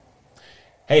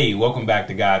Hey, welcome back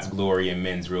to God's Glory and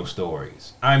Men's Real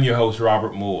Stories. I'm your host,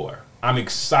 Robert Moore. I'm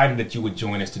excited that you would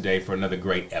join us today for another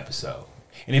great episode.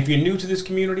 And if you're new to this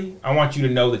community, I want you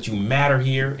to know that you matter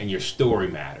here and your story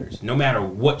matters, no matter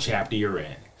what chapter you're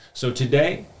in. So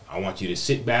today, I want you to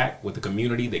sit back with a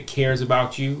community that cares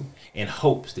about you and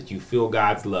hopes that you feel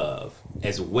God's love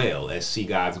as well as see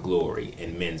God's glory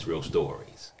in men's real stories.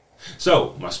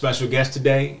 So, my special guest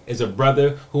today is a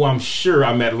brother who I'm sure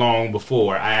I met long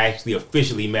before I actually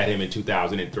officially met him in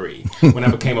 2003 when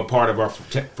I became a part of our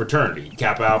fraternity,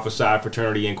 Kappa Alpha Psi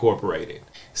Fraternity Incorporated.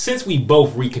 Since we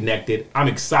both reconnected, I'm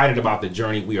excited about the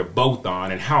journey we are both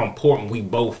on and how important we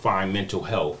both find mental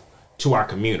health to our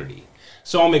community.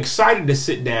 So I'm excited to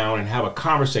sit down and have a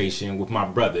conversation with my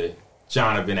brother,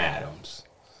 Jonavan Adams.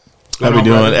 How we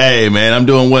doing? Brother? Hey, man, I'm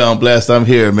doing well. I'm blessed. I'm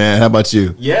here, man. How about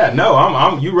you? Yeah,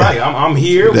 no, you're right. I'm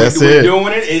here. That's we're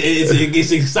doing it.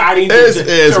 It's exciting to very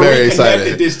reconnect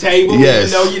exciting at this table.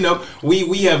 Yes. You know,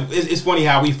 we have. It's funny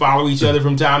how we follow each other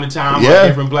from time to time on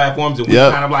different platforms, and we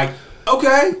kind of like,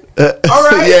 okay, all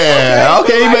right, yeah,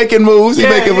 okay, so he making moves.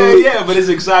 Yeah. But it's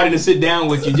exciting to sit down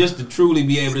with you just to truly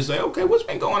be able to say, okay, what's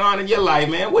been going on in your life,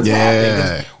 man? What's happening?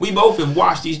 'Cause we both have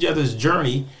watched each other's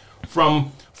journey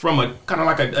from a kind of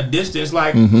like a distance,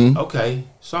 like, okay,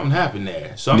 something happened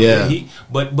there.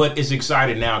 But it's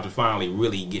exciting now to finally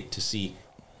really get to see.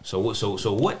 So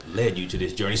what led you to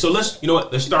this journey? So let's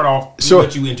start off. Sure.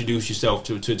 Let you introduce yourself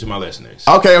to my listeners.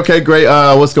 Okay, great.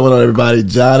 What's going on, everybody?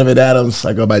 Jonavan Adams.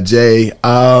 I go by Jay.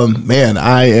 Man,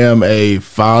 I am a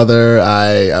father.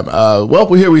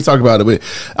 Well, here we talk about it. But,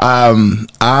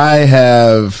 I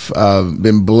have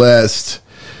been blessed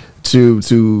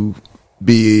to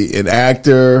be an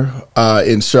actor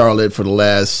in Charlotte for the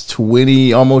last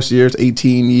 20 almost years,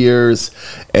 18 years.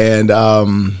 And I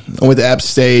went to App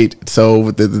State, so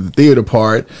with the theater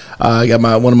part, I got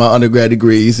one of my undergrad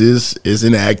degrees is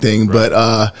in acting.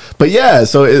 Right. But yeah,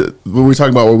 so when we're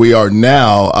talking about where we are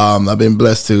now, I've been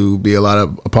blessed to be a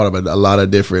part of a lot of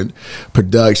different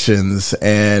productions,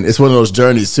 and it's one of those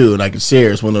journeys too. And I can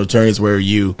share, it's one of those journeys where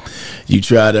you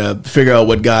try to figure out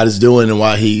what God is doing and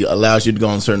why He allows you to go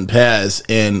on certain paths.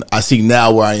 And I see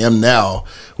now where I am now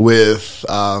with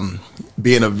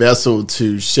being a vessel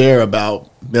to share about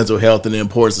mental health and the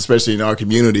importance, especially in our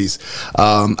communities.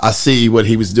 I see what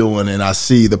He was doing, and I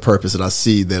see the purpose, and I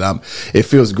see that it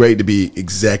feels great to be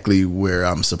exactly where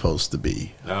I'm supposed to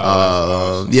be.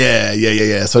 Awesome.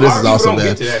 Yeah. So this is awesome, man.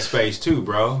 Get to that space too,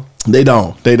 bro. They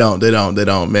don't,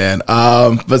 man.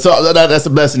 But so that's a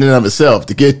blessing in and of itself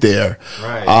to get there.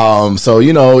 Right. So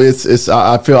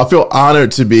I feel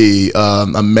honored to be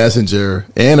a messenger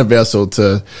and a vessel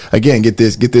to again get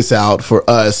this out for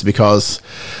us, because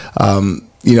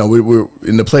we're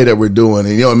in the play that we're doing,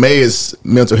 and May is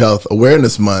Mental Health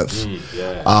Awareness Month.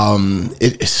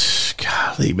 It's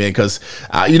golly, man, because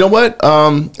you know what?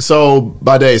 So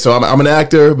by day, so I'm an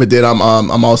actor, but then I'm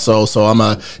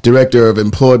a director of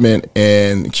employment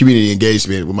and community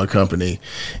engagement with my company,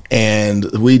 and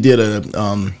we did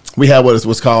we had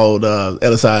what's called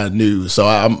LSI News. So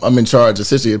I'm in charge,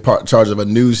 essentially in charge of a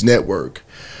news network.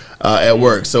 At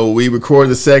work. So we record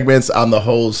the segments. I'm the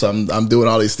host. I'm doing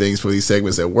all these things for these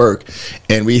segments at work.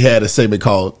 And we had a segment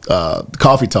called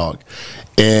Coffee Talk.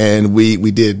 And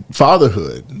we did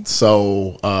fatherhood.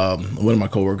 So one of my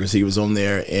coworkers, he was on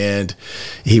there, and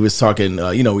he was talking,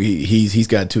 he's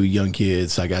got 2 young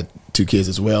kids. I got 2 kids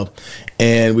as well.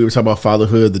 And we were talking about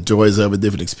fatherhood, the joys of it,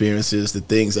 different experiences, the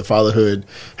things that fatherhood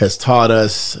has taught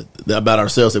us about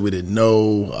ourselves that we didn't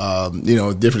know,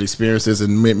 different experiences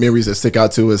and memories that stick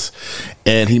out to us.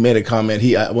 And he made a comment.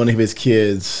 One of his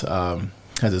kids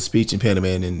has a speech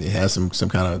impediment and has some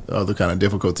kind of other kind of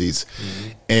difficulties.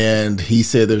 And he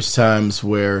said there's times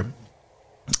where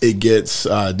it gets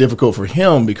difficult for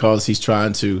him because he's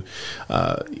trying to,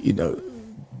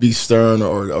 be stern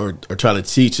or try to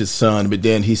teach his son, but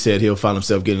then he said he'll find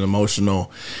himself getting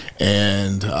emotional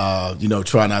and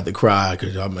try not to cry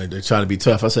because they're trying to be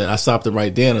tough. I stopped him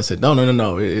right then. I said,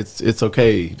 no, it's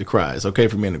okay to cry. It's okay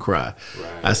for men to cry.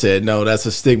 Right. I said, no, that's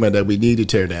a stigma that we need to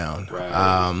tear down. Right.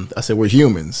 I said, we're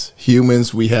humans.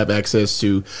 We have access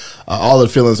to all the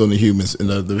feelings on the humans in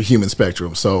the human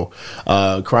spectrum. So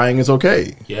crying is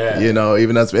okay. Yeah.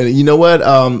 Even that's, and you know what?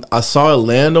 I saw it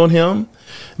land on him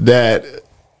that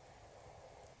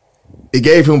it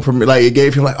gave him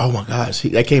like, oh my gosh,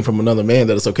 that came from another man,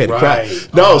 that it's okay to cry.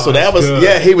 No, so that was good.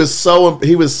 Yeah, he was so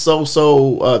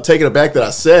taken aback that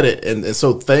I said it, and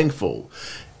so thankful.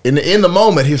 In the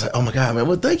moment, he was like, oh my God, man,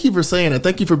 well, thank you for saying it.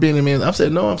 Thank you for being a man. I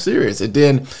said, no, I'm serious. And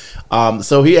then,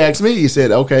 so he asked me, he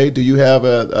said, okay, do you have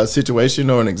a situation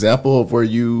or an example of where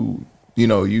you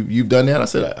you've done that? I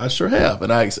said, I sure have.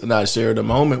 And I shared a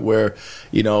moment where,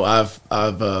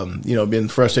 I've been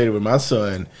frustrated with my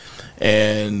son,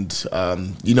 and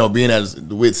being at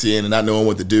the wit's end and not knowing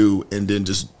what to do, and then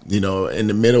just in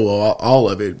the middle of all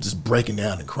of it, just breaking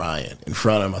down and crying in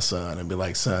front of my son, and be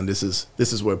like, son, this is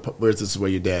where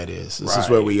your dad is. This is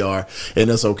where we are, and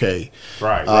it's okay.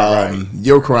 Right.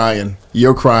 You're crying,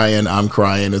 I'm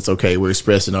crying. It's okay. We're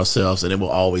expressing ourselves, and it will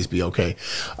always be okay.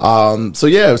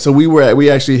 So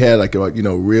we actually had like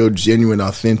real genuine,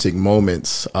 authentic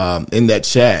moments in that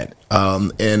chat.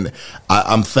 And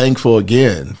I'm thankful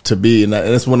again to be, and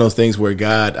that's one of those things where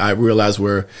I realize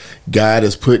where God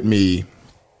has put me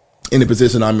in the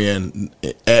position I'm in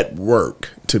at work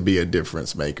to be a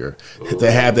difference maker. Ooh.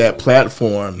 To have that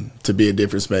platform to be a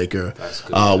difference maker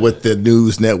with the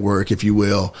news network, if you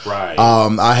will. Right.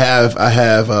 I have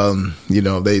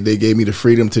they gave me the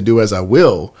freedom to do as I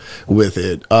will with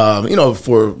it.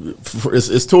 For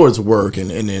it's towards work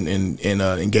and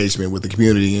engagement with the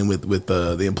community and with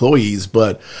the employees,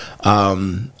 but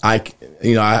I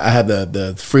have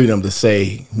the freedom to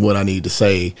say what I need to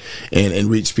say and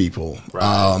reach people.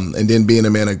 Right. And then being a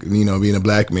man, being a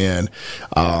black man,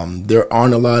 there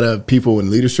aren't a lot of people in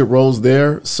leadership roles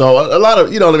there. So a lot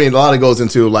of, a lot of goes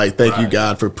into like, thank you,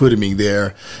 God, for putting me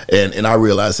there. And I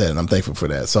realize that, and I'm thankful for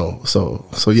that. So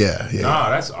yeah. No,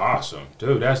 that's awesome,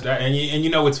 dude. That's that. And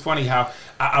it's funny how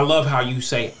I love how you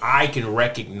say I can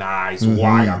recognize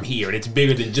why I'm here, and it's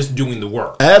bigger than just doing the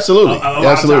work. Absolutely,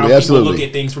 absolutely. People look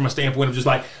at things from a standpoint of just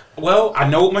like, well, I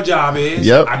know what my job is.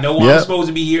 Yep. I know why I'm supposed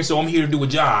to be here, so I'm here to do a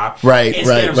job. Right,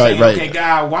 Instead of saying, right. Okay,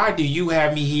 God, why do you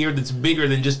have me here that's bigger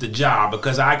than just a job?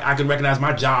 Because I can recognize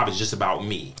my job is just about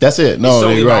me. That's it. No, it's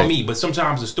solely right. about me. But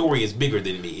sometimes the story is bigger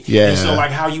than me. Yeah. And so,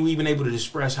 like, how you even able to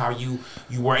express how you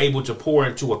were able to pour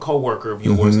into a coworker of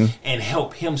yours and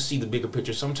help him see the bigger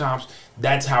picture. Sometimes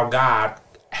that's how God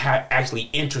actually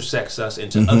intersects us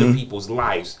into other people's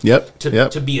lives.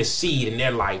 To be a seed in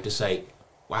their life to say,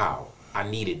 wow, I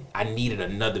needed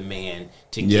another man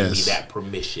to give me that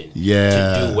permission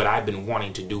to do what I've been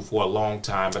wanting to do for a long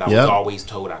time, but I was always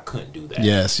told I couldn't do that.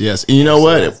 Yes. And you know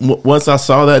what? Once I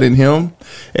saw that in him,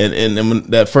 and when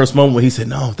that first moment when he said,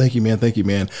 "No, thank you,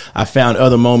 man," I found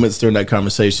other moments during that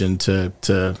conversation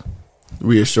to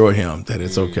reassure him that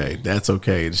it's okay. That's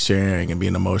okay. Sharing and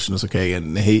being emotional is okay.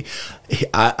 And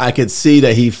I could see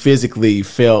that he physically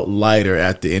felt lighter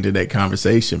at the end of that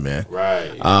conversation, man. Right.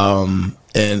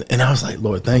 And I was like,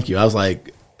 Lord, thank you. I was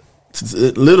like,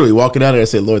 literally walking out of there, I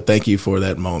said, Lord, thank you for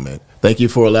that moment. Thank you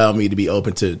for allowing me to be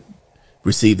open to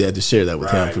receive that, to share that with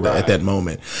him at that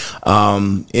moment.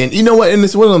 And you know what? And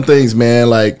it's one of them things, man,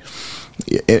 like,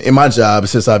 in my job,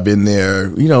 since I've been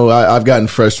there, I've gotten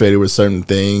frustrated with certain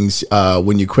things.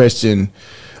 When you question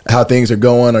how things are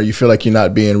going, or you feel like you're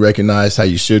not being recognized how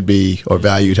you should be or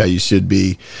valued how you should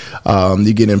be,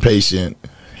 you get impatient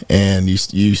and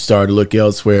you start to look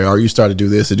elsewhere, or you start to do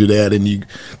this or do that, and you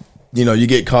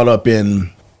get caught up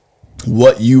in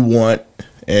what you want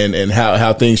and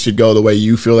how things should go the way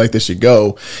you feel like they should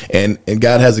go. And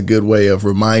God has a good way of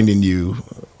reminding you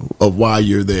of why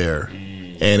you're there.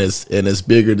 And it's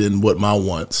bigger than what my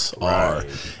wants are.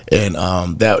 And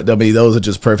those are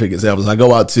just perfect examples. I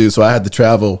go out so I had to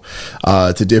travel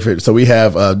to different, so we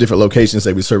have different locations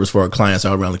that we service for our clients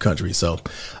all around the country. So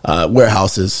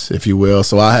warehouses, if you will.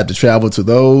 So I had to travel to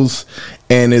those,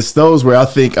 and it's those where I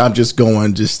think I'm just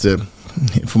going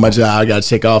for my job. I got to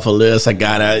check off a list. I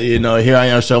got to, here I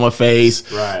am, show my face,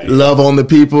 love on the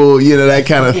people, that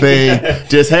kind of thing.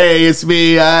 Just, hey, it's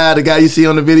me, the guy you see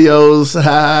on the videos,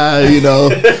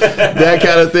 that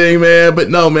kind of thing, man. But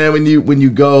no, man, when you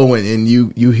go and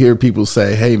you hear people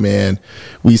say, hey, man,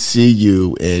 we see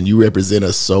you and you represent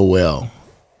us so well.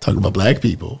 Talking about black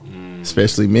people,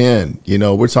 especially men,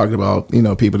 we're talking about,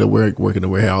 people that work in the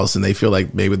warehouse and they feel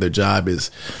like maybe their job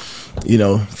is,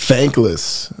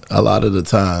 thankless a lot of the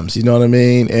times, you know what I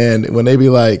mean? And when they be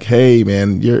like, hey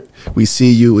man, we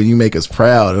see you and you make us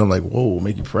proud. And I'm like, whoa,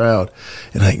 make you proud.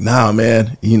 And like, nah,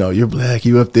 man, you're black,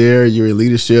 you up there, you're in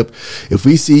leadership. If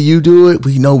we see you do it,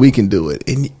 we know we can do it.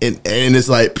 And it's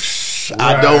like,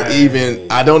 I don't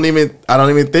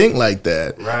even think like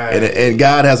that. Right. And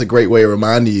God has a great way of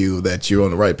reminding you that you're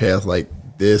on the right path. Like,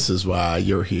 this is why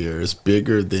you're here. It's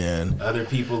bigger than other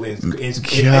people.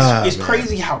 It's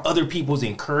crazy how other people's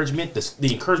encouragement,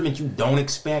 the encouragement you don't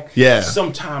expect,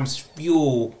 sometimes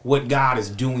fuel what God is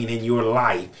doing in your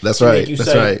life. That's right.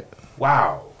 That's right.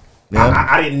 Wow. Yeah.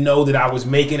 I didn't know that I was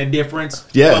making a difference.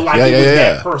 Yeah. But it was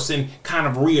that person kind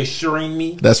of reassuring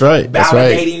me. That's right.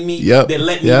 Validating me. Yep. That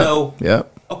let me know.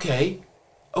 Yep. Okay.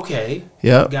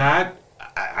 Yep. God,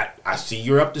 I see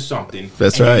you're up to something.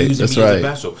 That's and right. You're using That's me right. as a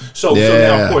vessel. So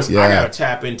now, of course, yeah. I got to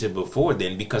tap into before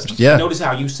then, because notice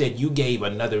how you said you gave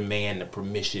another man the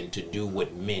permission to do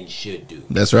what men should do.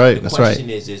 That's right. The question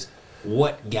is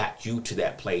what got you to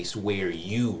that place where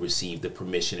you received the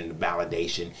permission and the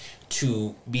validation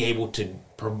to be able to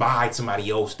provide somebody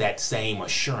else that same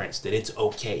assurance that it's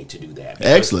okay to do that?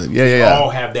 Because excellent. Yeah. we all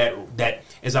have that,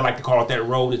 as I like to call it, that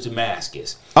road to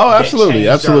Damascus. Oh, absolutely.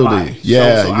 Yeah. So I'd love to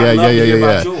hear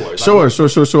about yours. Sure.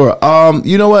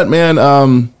 You know what,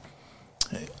 man?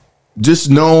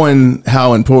 Just knowing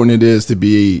how important it is to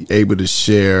be able to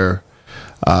share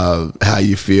how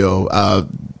you feel.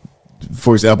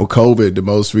 For example, COVID, the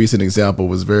most recent example,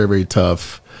 was very, very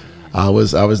tough. I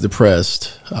was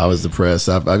depressed. I've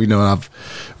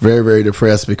very, very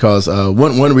depressed because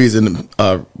one reason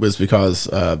was because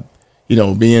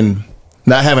being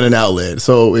not having an outlet.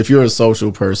 So if you're a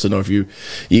social person, or if you're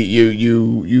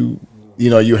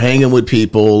hanging with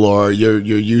people, or you're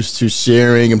used to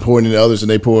sharing and pouring into others, and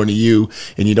they pour into you,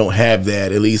 and you don't have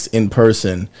that, at least in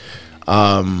person.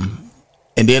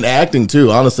 And then acting too.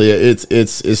 Honestly,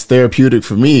 it's therapeutic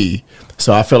for me.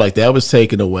 So I feel like that was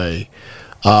taken away,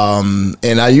 and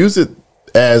I use it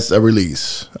as a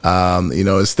release.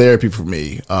 It's therapy for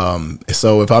me.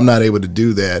 So if I'm not able to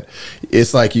do that,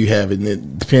 it's like you have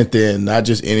it pent in, not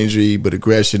just energy, but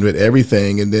aggression, but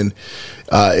everything, and then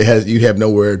you have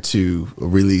nowhere to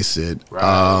release it.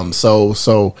 Right.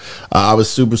 So I was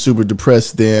super, super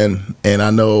depressed then, and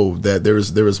I know that there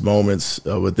was moments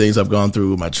with things I've gone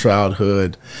through in my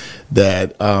childhood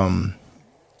that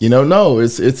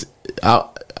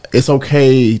it's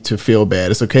okay to feel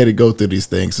bad. It's okay to go through these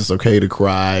things. It's okay to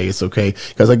cry. It's okay.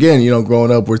 Because again,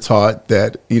 growing up, we're taught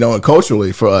that, and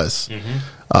culturally for us,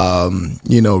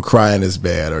 crying is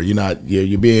bad, or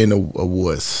you're being a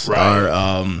wuss, right.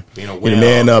 or being a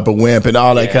man up, a wimp, and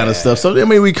all that kind of stuff. So,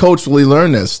 we culturally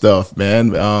learn that stuff,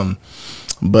 man.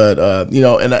 But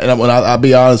I'll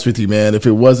be honest with you, man, if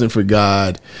it wasn't for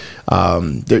God, we grew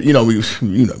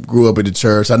up in the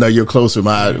church. I know you're close to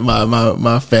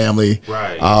my family,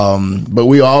 right? But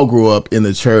we all grew up in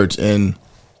the church, and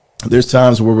there's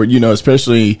times where we're,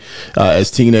 especially as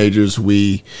teenagers,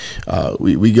 we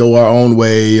go our own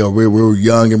way, or we're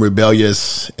young and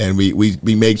rebellious, and we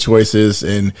make choices,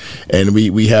 and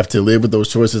we have to live with those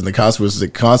choices and the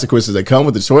consequences that come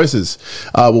with the choices.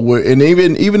 And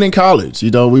even in college,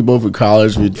 we both in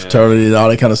college, we fraternity and all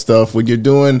that kind of stuff. When you're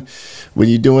doing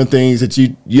things that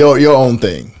your own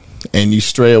thing, and you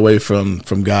stray away from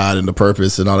God and the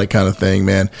purpose and all that kind of thing,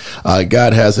 man,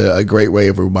 God has a great way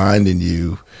of reminding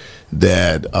you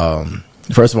that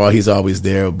first of all, He's always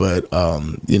there, but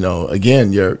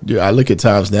again, I look at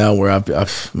times now where I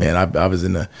was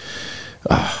in in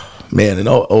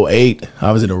 2008,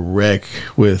 I was in a wreck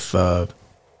with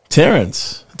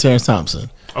Terrence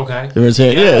Thompson. Okay. Terrence,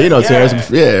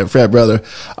 frat brother.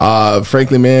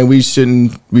 Frankly, man, we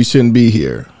shouldn't be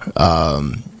here.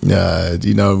 The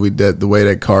way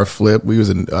that car flipped,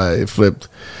 it flipped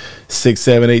 6,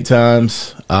 7, 8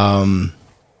 times.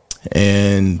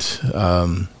 And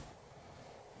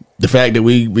the fact that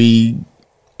we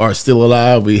are still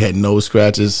alive, we had no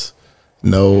scratches,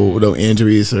 no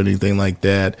injuries or anything like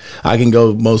that. I can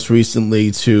go most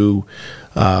recently to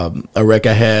a wreck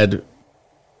I had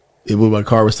when my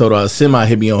car was totaled. A semi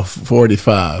hit me on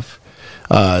 45.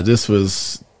 This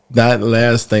was not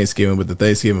last Thanksgiving, but the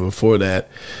Thanksgiving before that.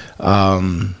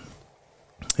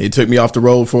 He took me off the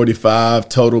road 45,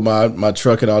 totaled my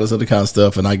truck and all this other kind of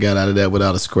stuff, and I got out of that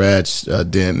without a scratch,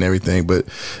 dent, and everything. But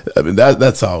I mean,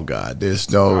 that's all God.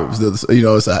 There's no,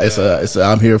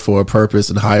 I'm here for a purpose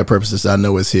and higher purposes. I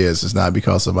know it's His. It's not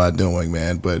because of my doing,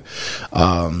 man. But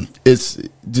it's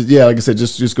like I said,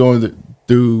 just going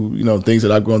through things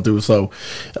that I've gone through. So.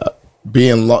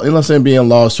 Being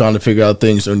lost, trying to figure out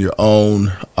things on your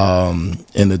own,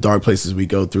 in the dark places we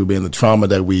go through, being the trauma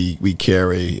that we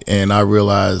carry. And I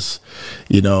realize,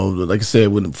 like I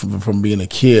said, from being a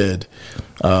kid,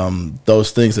 those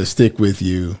things that stick with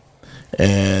you,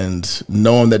 and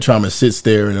knowing that trauma sits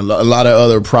there, and a lot of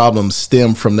other problems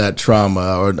stem from that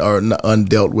trauma or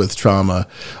undealt with trauma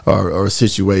or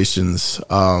situations.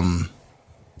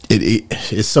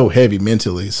 It's so heavy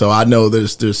mentally. So I know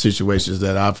there's situations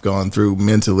that I've gone through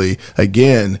mentally.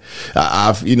 Again,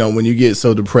 when you get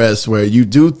so depressed where you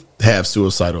do have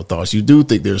suicidal thoughts, you do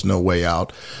think there's no way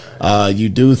out. You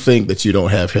do think that you don't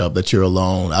have help, that you're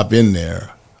alone. I've been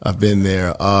there. When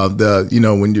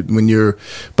you're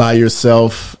by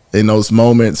yourself in those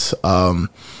moments,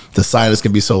 the silence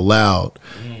can be so loud,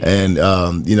 and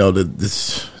you know,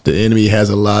 the enemy has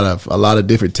a lot of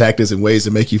different tactics and ways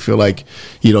to make you feel like,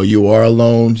 you know, you are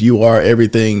alone, you are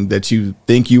everything that you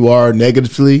think you are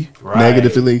negatively.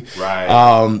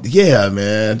 Right. Yeah,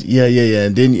 man. Yeah.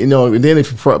 And then, you know, and then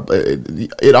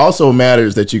it also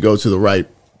matters that you go to the right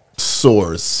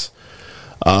source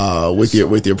with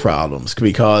your problems,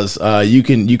 because you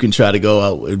can try to go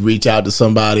out and reach out to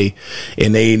somebody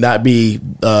and they not be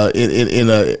in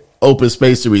a open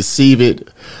space to receive it,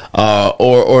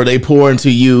 or they pour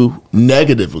into you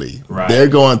negatively. Right. They're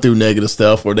going through negative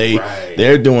stuff, or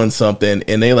they're doing something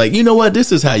and they like, you know what,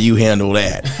 this is how you handle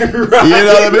that. Right, you know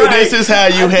what I mean? right. This is how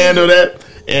you handle that.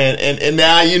 And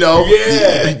now, you know,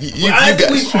 I think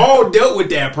we've all dealt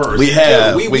with that person. We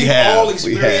have. We've all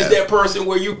experienced that person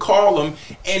where you call them,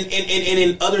 and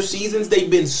in other seasons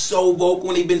they've been so vocal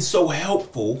and they've been so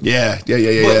helpful. Yeah.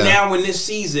 But now in this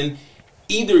season,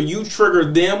 either you trigger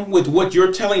them with what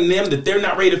you're telling them that they're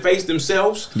not ready to face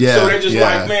themselves. Yeah, so they're just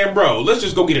like, man, bro, let's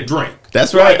just go get a drink.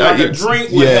 That's right. Like a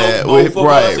drink would help both of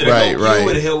us. It'll help you,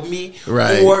 it'll help me.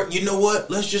 Right. Or, you know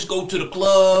what, let's just go to the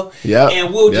club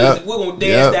and we're gonna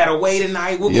dance that away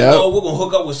tonight. We're gonna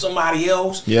hook up with somebody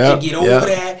else and get over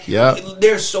that.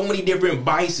 There's so many different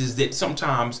vices that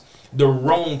sometimes the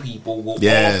wrong people will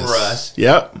offer us in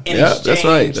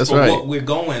exchange for what we're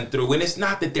going through. And it's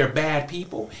not that they're bad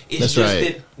people. It's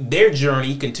that their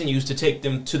journey continues to take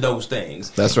them to those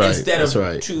things. That's right. Instead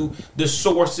of to the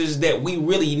sources that we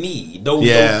really need. Those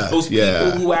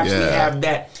people who actually have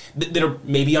that are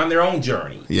maybe on their own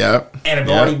journey. And have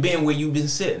already been where you've been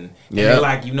sitting. And they're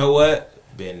like, you know what?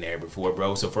 Been there before,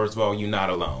 bro. So first of all, you're not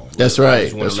alone. That's right. I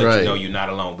just want to let you know you're not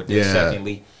alone. But then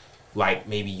secondly, like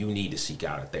maybe you need to seek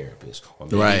out a therapist, or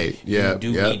maybe you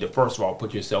do need to first of all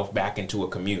put yourself back into a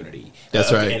community.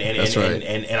 That's right.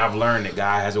 And I've learned that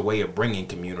God has a way of bringing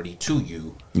community to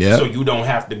you, so you don't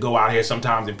have to go out here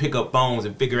sometimes and pick up phones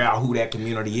and figure out who that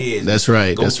community is. That's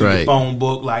right. Go through the phone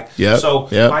book, like how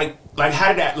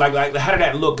did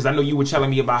that look? Because I know you were telling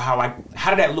me about how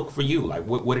did that look for you? Like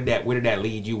where did that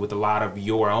lead you with a lot of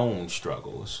your own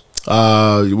struggles?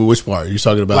 Which part are you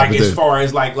talking about? Like as far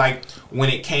as like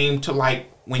when it came to like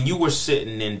when you were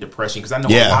sitting in depression, because I know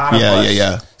a lot of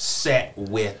us sat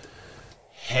with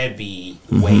heavy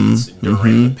weights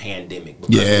during the pandemic.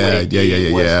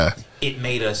 Because it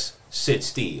made us sit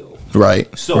still.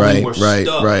 Right. So we were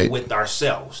stuck with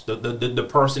ourselves, the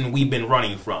person we've been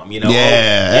running from. You know.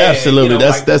 Yeah, absolutely. You know,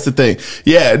 that's the thing.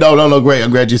 Yeah. No. Great. I'm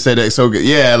glad you said that. So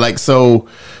so.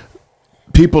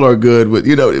 People are good with,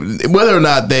 you know, whether or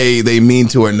not they mean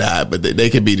to or not, but they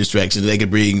could be distractions. They could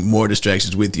bring more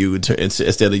distractions with you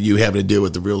instead of you having to deal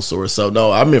with the real source. So,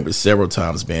 no, I remember several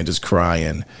times, man, just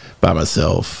crying by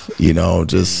myself, you know,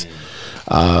 just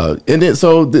and then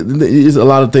so a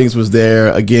lot of things was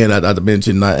there. Again, I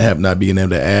mentioned not being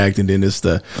able to act, and then it's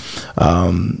the,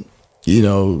 you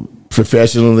know,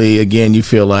 professionally, again, you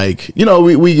feel like, you know,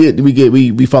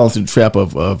 we fall into the trap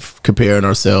of comparing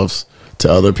ourselves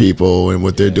to other people and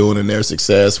what they're doing in their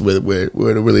success where it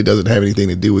really doesn't have anything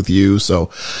to do with you.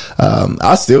 So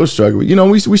I still struggle. You know,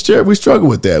 we struggle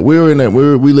with that. We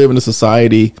live in a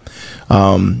society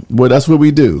where that's what we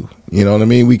do. You know what I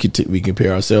mean? We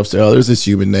compare ourselves to others. It's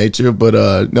human nature.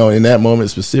 But no, in that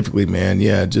moment specifically, man,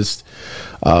 just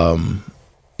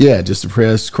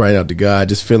depressed, crying out to God,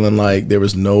 just feeling like there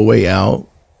was no way out.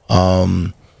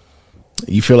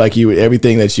 You feel like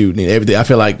everything that you need, everything. I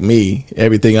feel like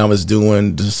everything I was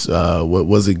doing, just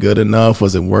was it good enough?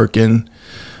 Was it working?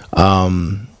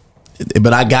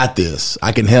 But I got this.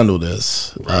 I can handle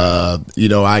this. You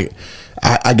know, I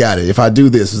got it. If I do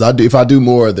this, if I do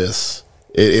more of this,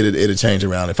 it'll change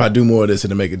around. If I do more of this,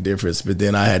 it'll make a difference. But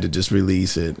then I had to just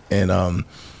release it. And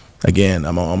again,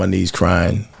 I'm on my knees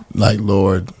crying, like,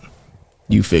 Lord,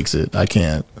 you fix it. I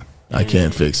can't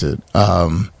fix it.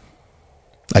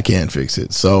 I can't fix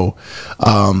it. So,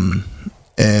 and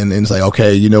it's like,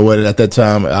 okay, you know what? At that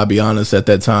time, I'll be honest. At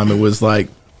that time, it was like,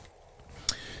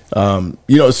 you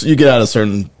know, so you get out of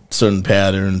certain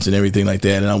patterns and everything like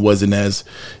that. And I wasn't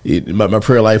my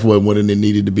prayer life wasn't what it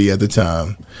needed to be at the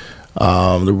time.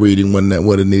 The reading wasn't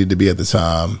what it needed to be at the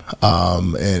time.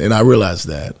 And I realized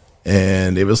that.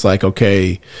 And it was like,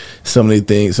 okay, some of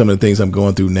the things I'm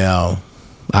going through now,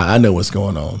 I know what's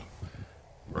going on.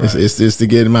 Right. It's to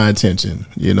get my attention,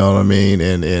 you know what I mean,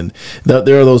 and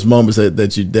there are those moments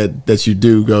that you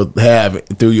do have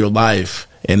through your life,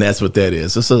 and that's what that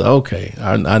is. So okay,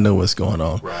 I know what's going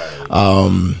on.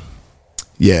 Right.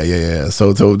 Yeah.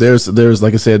 So there's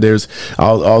like I said, there's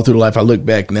all through life. I look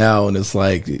back now, and it's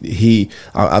like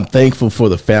I'm thankful for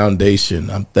the foundation.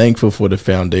 I'm thankful for the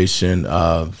foundation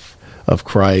of of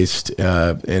Christ,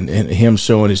 and him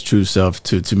showing his true self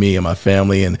to me and my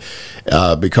family. And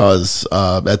because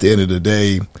at the end of the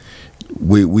day,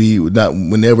 we not,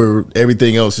 whenever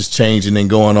everything else is changing and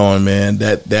going on, man,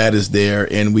 that is there,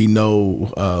 and we know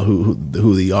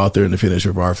who the author and the finisher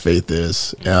of our faith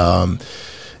is.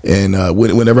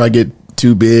 Whenever I get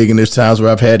too big, and there's times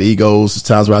where I've had egos, there's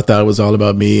times where I thought it was all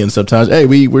about me, and sometimes, hey,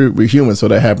 we're human, so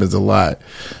that happens a lot.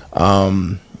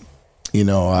 I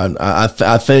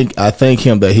thank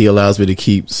him that he allows me to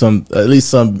keep at least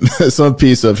some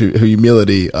piece of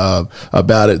humility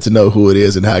about it, to know who it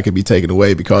is and how it can be taken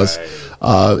away, because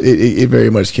it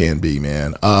very much can be,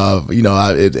 man.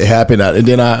 It happened, and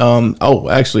then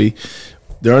actually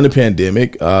during the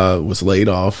pandemic, was laid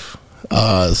off.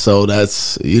 So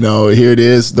that's, here it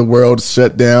is, the world's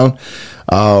shut down.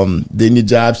 Then your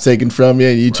job's taken from you,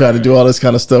 and you try to do all this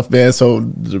kind of stuff, man. So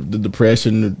the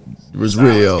depression was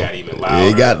real.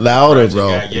 It got louder, bro.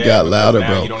 It got louder,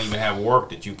 bro. You don't even have work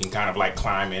that you can kind of like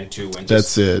climb into, and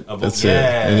that's it. That's it.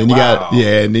 And then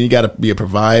you got to be a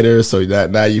provider. So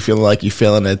now you feeling like you're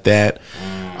failing at that.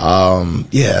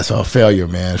 So failure,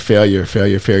 man. Failure.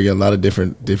 A lot of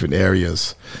different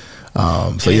areas.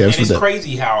 It's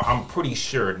crazy how I'm pretty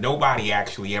sure nobody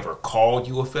actually ever called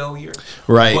you a failure,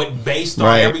 right? But based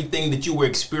on everything that you were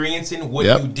experiencing, what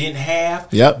you didn't have,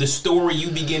 the story you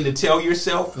begin to tell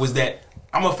yourself was that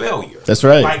I'm a failure. That's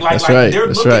right. They're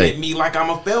looking at me like I'm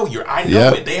a failure. I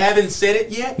know it. They haven't said it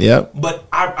yet. But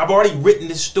I've already written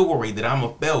this story that I'm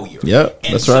a failure.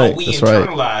 And so we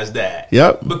internalize that.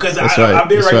 Because I've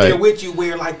been right there with you,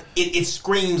 where like it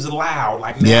screams loud.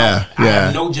 Like now I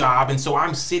have no job, and so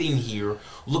I'm sitting here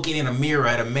looking in a mirror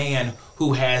at a man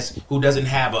who doesn't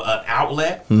have an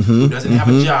outlet, who doesn't have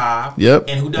a job,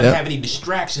 and who doesn't have any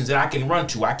distractions that I can run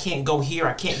to. I can't go here,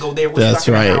 I can't go there. We're stuck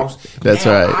in the house. That's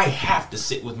now right. I have to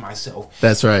sit with myself.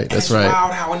 That's right. And it's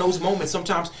wild how in those moments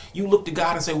sometimes you look to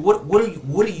God and say, what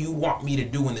do you want me to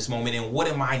do in this moment, and what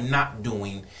am I not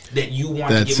doing that you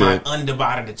want to get my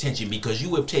undivided attention, because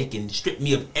you have stripped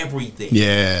me of everything.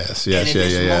 Yes.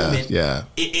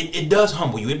 It does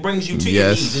humble you. It brings you to your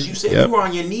knees. As you said, you were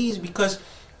on your knees because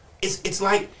it's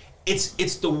like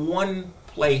it's the one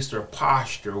place or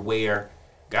posture where,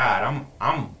 God,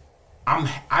 I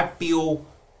feel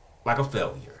like a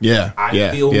failure.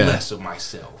 I feel less of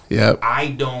myself.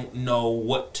 I don't know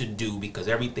what to do, because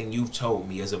everything you've told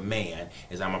me as a man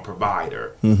is I'm a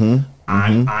provider. I'm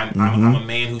a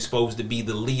man who's supposed to be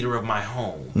the leader of my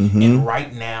home. And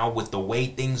right now, with the way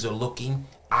things are looking,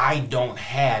 I don't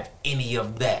have any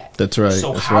of that. That's right.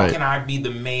 So how can I be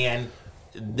the man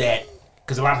that?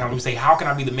 Because a lot of times we say, how can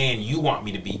I be the man you want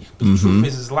me to be? But the truth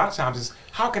is a lot of times is,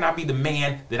 how can I be the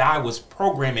man that I was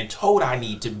programmed and told I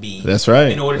need to be? That's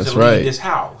right. In order to leave this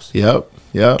house. Yep.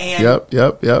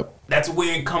 That's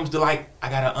where it comes to, like, I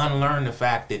got to unlearn the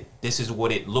fact that this is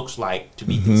what it looks like to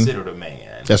be considered a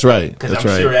man. That's right. Because I'm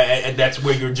sure that's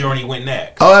where your journey went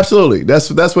next. Oh, absolutely. That's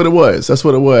what it was. That's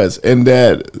what it was. And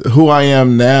that who I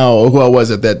am now, or who I was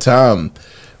at that time,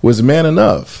 was man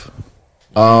enough.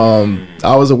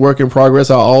 I was a work in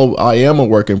progress. I am a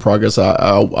work in progress.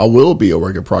 I will be a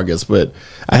work in progress, but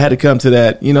I had to come to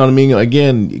that, you know what I mean?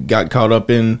 Again, got caught up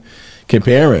in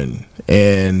comparing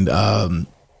and,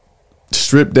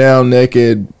 stripped down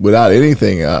naked without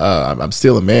anything. I'm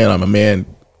still a man. I'm a man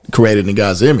created in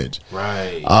God's image.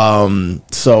 Right.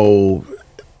 So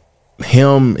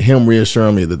him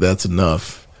reassuring me that that's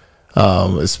enough.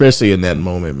 Especially in that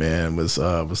moment, man, was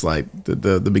like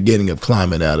the beginning of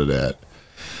climbing out of that.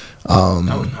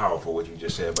 That was powerful what you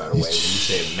just said, by the way. You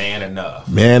said man enough.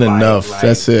 Man enough.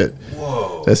 That's it.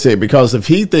 Whoa. That's it. Because if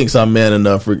he thinks I'm man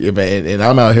enough, and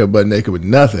I'm out here butt naked with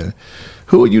nothing,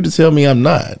 who are you to tell me I'm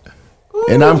not? Ooh.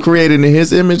 And I'm created in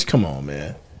his image? Come on,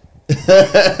 man. Hey,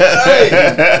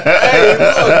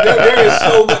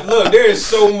 look, there is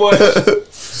so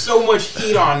much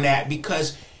heat on that,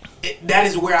 because that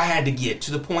is where I had to get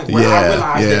to the point where I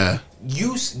realized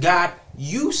that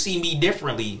you see me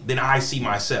differently than I see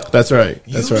myself. That's right.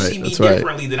 You see me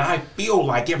differently than I feel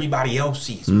like everybody else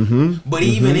sees me. But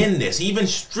even in this, even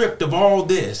stripped of all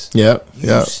this, you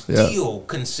still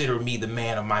consider me the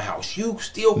man of my house. You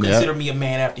still consider me a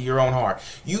man after your own heart.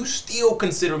 You still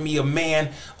consider me a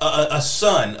man, a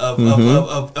son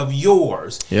of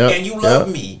yours. And you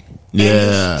love me. And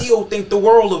you still think the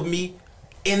world of me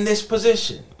in this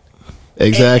position.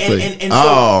 Exactly. And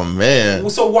so, man.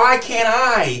 So why can't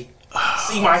I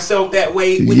see myself that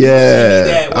way when you see me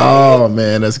that way? Oh,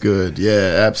 man, that's good.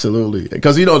 Yeah, absolutely.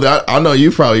 Because, I know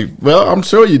you probably, I'm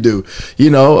sure you do,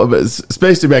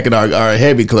 especially back in our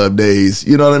heavy club days,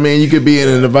 you know what I mean? You could be in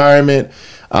an environment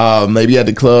maybe at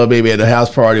the club, maybe at the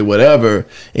house party, whatever,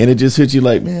 and it just hits you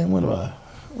like, man, what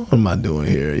am I doing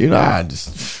here? You know,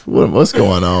 what's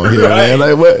going on here, man?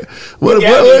 Like, what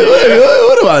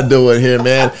am I doing here,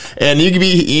 man? And you can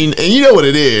be, and you know what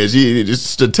it is. You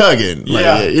just the tugging,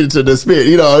 like into the spirit.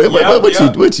 You know, what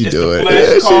you doing?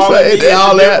 It's like,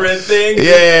 all that thing.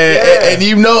 And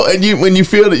you know, when you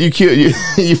feel that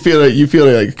you feel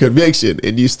like conviction,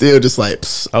 and you still just like,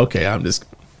 okay, I'm just.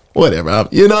 Whatever,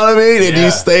 you know what I mean, and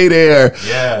you stay there.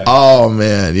 Yeah. Oh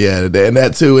man, yeah, and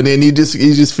that too. And then you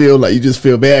just feel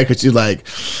bad because you're like,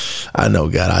 I know,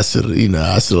 God, I should have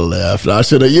left. I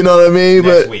should have, you know what I mean.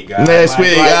 Next week, God. Next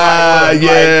week,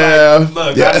 yeah.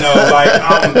 Look, I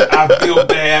know, I feel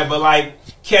bad, but like.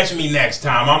 Catch me next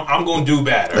time. I'm gonna do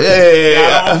better.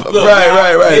 Yeah. Look,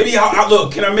 right. Maybe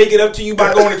look. Can I make it up to you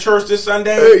by going to church this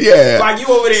Sunday? Yeah. Like you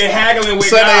over there haggling with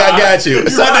Sunday. God. I got you.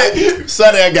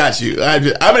 Sunday. I got you. I'm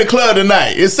in the club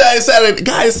tonight. It's Saturday.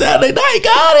 God, it's Saturday night.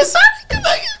 God, it's Saturday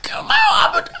night. Come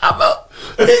on.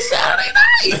 It's Saturday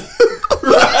night.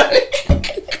 Right.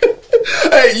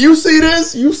 Hey, you see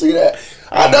this? You see that?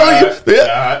 I know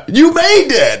you made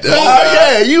that.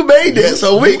 Yeah, you made that.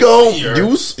 So we go.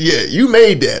 You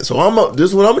made that. So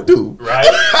this is what I'm gonna do. Right.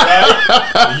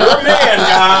 You're man,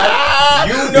 God.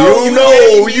 You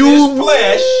know this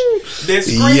flesh that's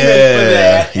screaming for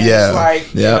that. And it's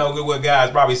like, you know, what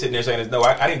God's probably sitting there saying is, no,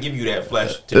 I didn't give you that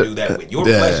flesh to do that with. Your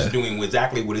flesh is doing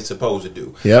exactly what it's supposed to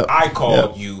do. I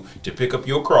called you to pick up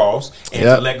your cross and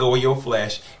to let go of your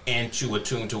flesh and to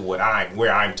attune to where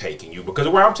I'm taking you. Because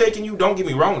where I'm taking you, don't get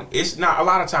me wrong, it's not, a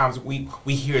lot of times we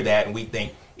hear that and we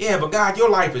think, yeah, but God, your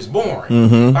life is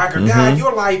boring. God,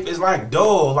 your life is like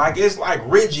dull, like it's like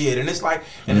rigid, and it's like,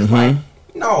 it's like,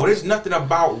 no, there's nothing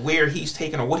about where he's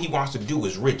taken or what he wants to do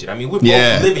is rigid. I mean, we're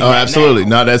both living that absolutely.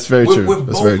 now. No, that's very true. We're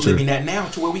both living that now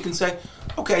to where we can say,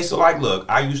 okay, so like, look,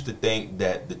 I used to think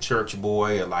that the church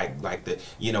boy or like the,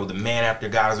 you know, the man after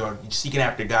God or seeking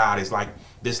after God is like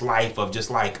this life of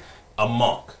just like a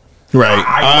monk. Right.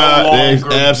 I no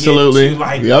longer absolutely.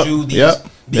 Get to do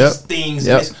these things.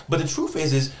 Yep. But the truth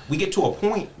is we get to a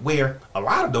point where a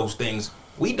lot of those things,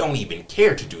 we don't even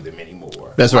care to do them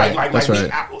anymore. That's right. That's right.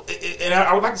 And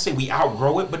I would like to say we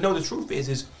outgrow it, but no, the truth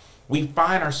is we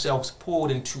find ourselves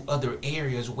pulled into other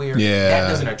areas where that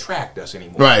doesn't attract us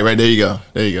anymore. Right. There you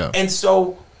go. And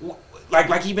so,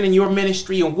 like even in your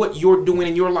ministry and what you're doing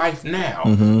in your life now,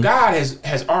 God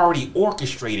has already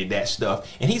orchestrated that stuff,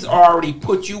 and He's already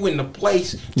put you in the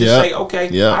place to say, okay,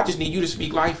 I just need you to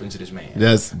speak life into this man.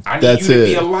 I need you to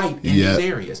be a light in these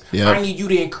areas. I need you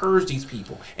to encourage these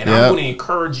people, and I'm going to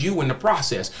encourage you in the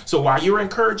process. So while you're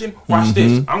encouraging, watch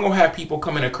this. I'm going to have people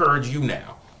come and encourage you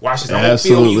now. Watch this. I'm going to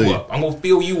fill you up. I'm going to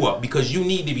fill you up because you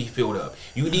need to be filled up.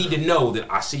 You need to know that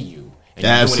I see you. And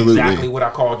you're doing exactly what I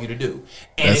called you to do.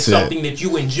 And it's something that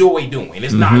you enjoy doing.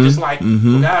 It's not just like,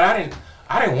 well, God,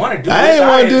 I didn't want to do this. I didn't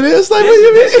want to do this. Like,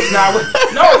 this is not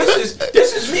what, no,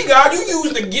 this is me, God. You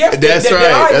use the gift that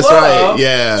I love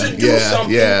to do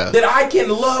something that I can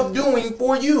love doing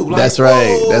for you. Like, that's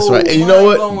right. And you know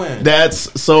what?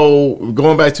 That's so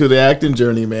going back to the acting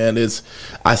journey, man.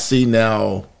 I see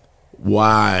now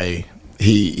why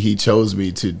he chose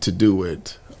me to do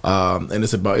it. And it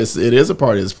is a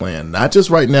part of his plan, not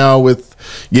just right now with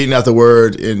getting out the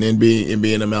word and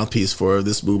being a mouthpiece for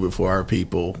this movement for our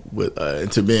people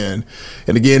to men.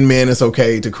 And again, men, it's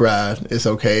okay to cry. It's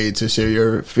okay to share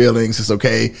your feelings. It's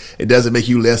okay. It doesn't make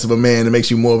you less of a man. It makes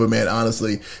you more of a man,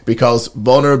 honestly, because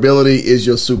vulnerability is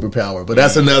your superpower. But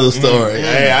that's another story.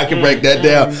 Hey, I can break that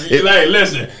down. Hey,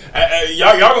 listen,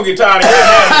 y'all gonna get tired of hearing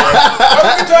that. Y'all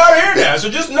gonna get tired of hearing that.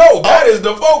 So just know that is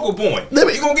the focal point.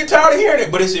 You're gonna get tired of hearing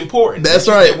it, but it's important. That's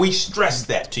right. That we stress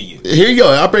that to you. Here you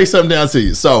go. I'll break something down to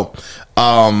you. So,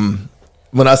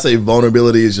 when I say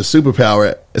vulnerability is your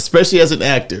superpower, especially as an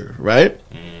actor, right?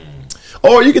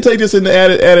 Or you can take this and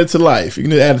add it to life. You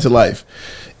can add it to life.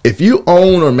 If you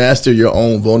own or master your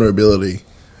own vulnerability,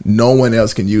 no one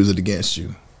else can use it against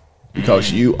you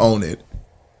because you own it.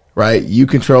 Right? You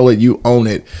control it, you own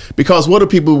it. Because what do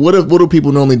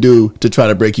people normally do to try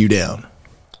to break you down?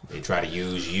 They try to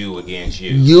use you against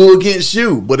you. You against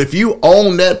you. But if you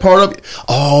own that part of it,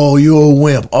 oh, you're a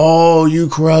wimp. Oh, you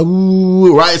cry.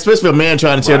 Ooh, right? Especially a man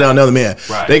trying to tear down another man.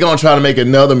 Right. They're going to try to make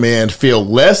another man feel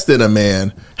less than a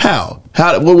man. How?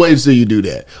 What ways do you do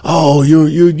that? Oh,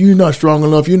 you're not strong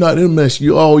enough. You're not in mess.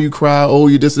 You cry. Oh,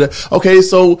 you this and that. Okay,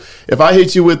 so if I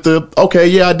hit you with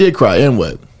I did cry. And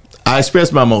what? I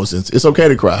express my emotions. It's okay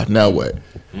to cry. Now what?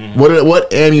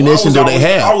 What ammunition do they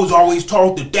have? I was always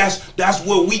taught that that's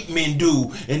what weak men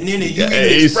do, and then you even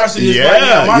expressing this right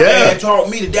now. My dad taught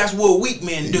me that that's what weak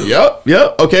men do.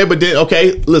 Yep. Okay, but then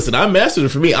listen, I mastered it.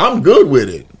 For me, I'm good with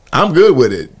it.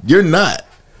 You're not.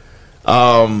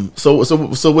 So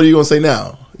what are you gonna say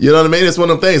now? You know what I mean? It's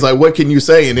one of them things. Like, what can you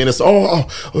say? And then it's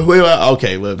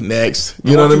okay. Well, next.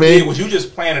 You know what I mean? Was you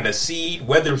just planted a seed?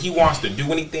 Whether he wants to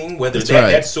do anything, whether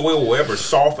that soil will ever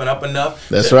soften up enough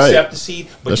to accept the seed,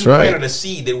 but you planted a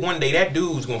seed that one day that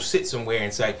dude's gonna sit somewhere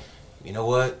and say, you know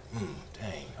what?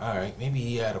 Dang. All right, maybe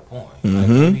he had a point. Like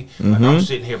I'm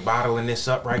sitting here bottling this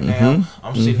up right now.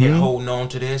 I'm sitting here holding on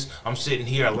to this. I'm sitting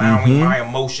here allowing my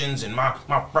emotions and my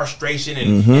frustration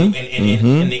and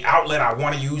the outlet I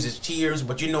want to use is tears.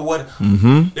 But you know what?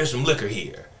 There's some liquor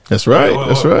here. That's right.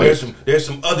 That's right. There's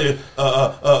some other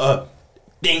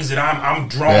things that I'm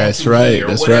drawn to here,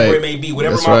 or whatever it may be,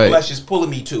 whatever my flesh is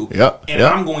pulling me to. And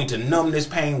I'm going to numb this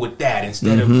pain with that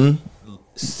instead of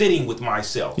sitting with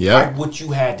myself, like what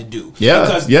you had to do.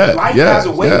 Because life has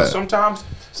a way of sometimes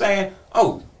saying,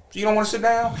 oh, so you don't want to sit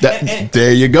down? And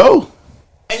there you go.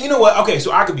 And you know what? Okay,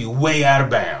 so I could be way out of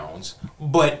bounds,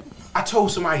 but I told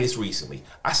somebody this recently.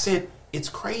 I said, it's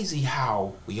crazy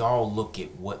how we all look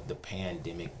at what the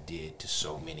pandemic did to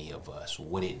so many of us,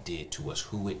 what it did to us,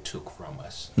 who it took from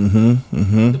us,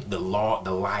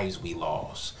 the lives we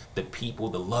lost, the people,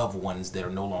 the loved ones that are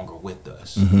no longer with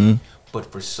us. But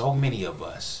for so many of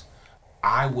us,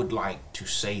 I would like to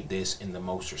say this in the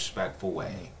most respectful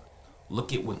way.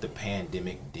 Look at what the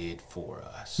pandemic did for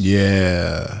us. Look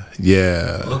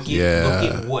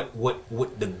at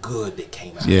what the good that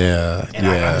came out of it. And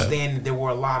I understand that there were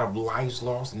a lot of lives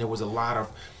lost, and there was a lot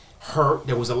of hurt,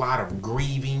 there was a lot of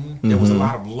grieving, there was a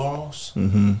lot of loss.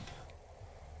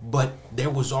 But there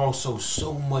was also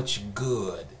so much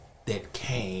good that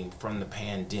came from the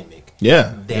pandemic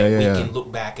that we can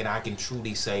look back and I can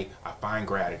truly say I find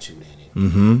gratitude in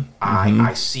it.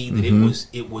 I see that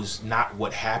it was not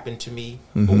what happened to me,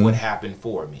 but what happened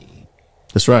for me.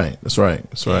 That's right.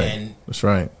 And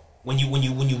when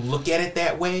you look at it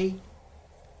that way,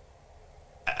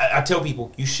 I tell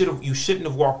people you shouldn't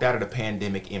have walked out of the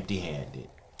pandemic empty-handed.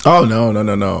 Oh no, not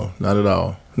at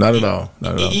all.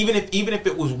 Even if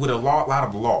it was with a lot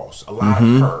of loss, a lot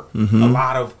of hurt, a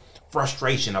lot of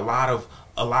frustration, a lot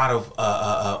of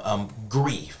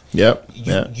grief. There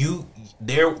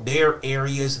are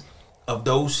areas of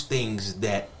those things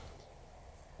that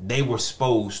they were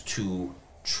supposed to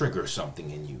trigger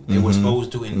something in you. They were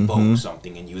supposed to invoke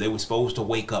something in you. They were supposed to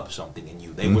wake up something in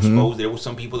you. They were supposed. There were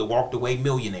some people that walked away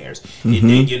millionaires. And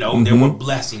then, there were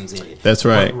blessings in it. That's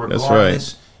right. But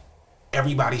regardless,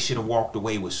 everybody should have walked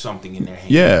away with something in their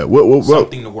hand.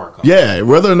 Something to work on.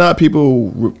 Whether or not people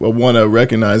want to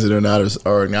recognize it or not,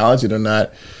 or acknowledge it or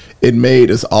not, it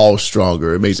made us all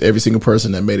stronger. It makes every single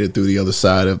person that made it through the other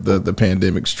side of the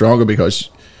pandemic stronger, because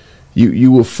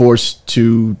you were forced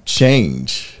to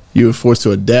change. You were forced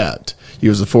to adapt. You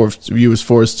was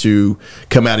forced to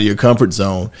come out of your comfort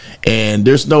zone, and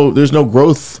there's no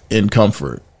growth in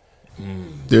comfort.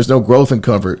 There's no growth in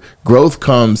comfort. Growth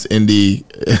comes in the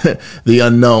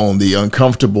unknown, the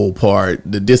uncomfortable part,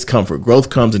 the discomfort. Growth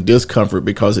comes in discomfort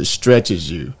because it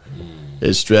stretches you.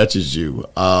 It stretches you.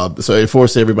 So it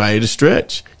forced everybody to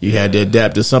stretch. You had to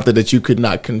adapt to something that you could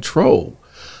not control.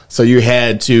 So you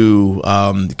had to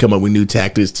come up with new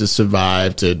tactics to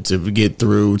survive, to get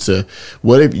through, to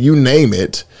whatever you name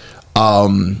it.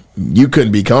 You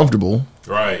couldn't be comfortable.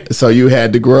 Right. So you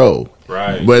had to grow.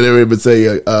 Right. Whether it would say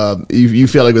you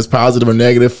feel like it was positive or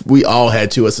negative, we all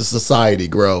had to, as a society,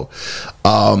 grow.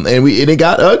 And it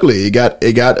got ugly. It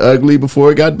got ugly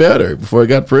before it got better, before it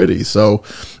got pretty. So,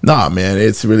 man,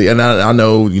 it's really, and I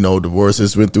know,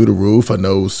 divorces went through the roof. I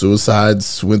know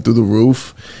suicides went through the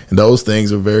roof, and those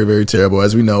things are very, very terrible,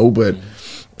 as we know. But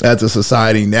as a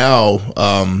society now,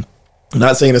 I'm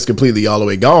not saying it's completely all the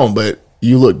way gone, but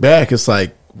you look back, it's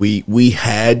like we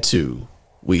had to.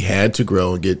 We had to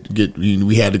grow and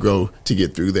we had to grow to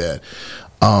get through that.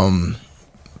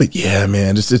 But yeah,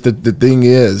 man, it's just the thing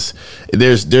is,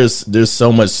 there's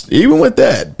so much, even with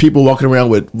that, people walking around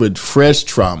with fresh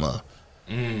trauma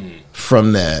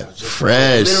from that.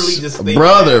 Fresh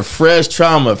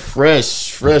trauma.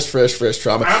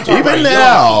 Even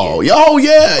now. Oh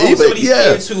yeah. Even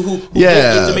kids who didn't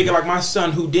get to make it, like my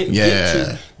son who didn't get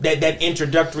to that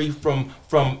introductory from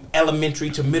from elementary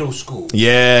to middle school.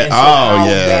 Yeah. And so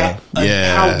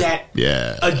how that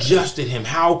adjusted him.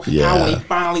 How when he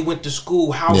finally went to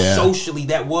school, how socially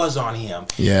that was on him.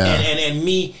 Yeah. And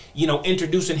me,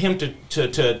 introducing him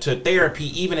to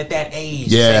therapy even at that age.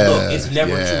 Yeah. Saying, look, it's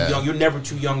never too young. You're never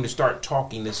too young to start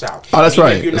talking this out. Oh, that's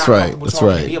right. If you're not comfortable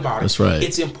talking to me about it,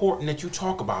 it's important that you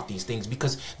talk about these things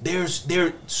because there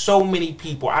are so many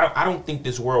people. I don't think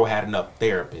this world had enough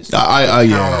therapists to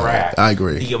counteract I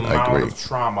agree. the amount of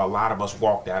trauma a lot of us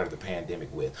walked out of the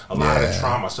pandemic with. A lot of the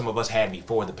trauma some of us had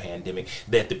before the pandemic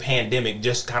that the pandemic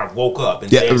just kind of woke up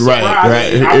and said, right.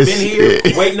 I've been here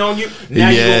waiting on you. Now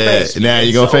you're going to face me. Now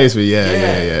you're going to face me.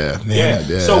 Yeah. Man,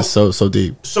 so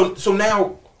deep. So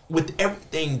now, with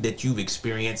everything that you've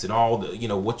experienced and all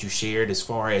the what you shared as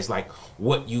far as like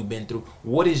what you've been through,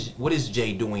 what is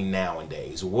Jay doing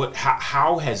nowadays?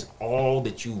 How has all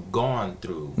that you've gone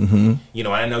through?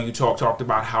 I know you talked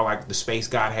about how like the space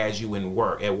God has you at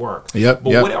work. But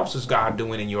what else is God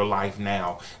doing in your life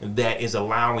now that is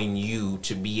allowing you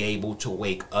to be able to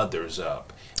wake others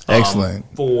up? Excellent.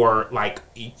 For like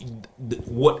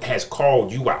what has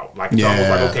called you out, like it's almost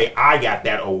like, okay, I got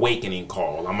that awakening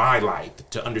call on my life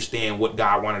to understand what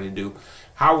God wanted to do.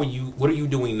 What are you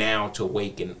doing now to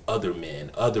awaken other men,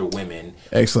 other women?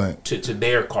 Excellent. To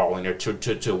their calling, or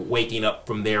to waking up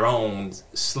from their own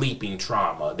sleeping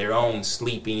trauma, their own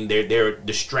sleeping, their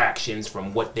distractions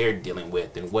from what they're dealing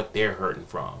with and what they're hurting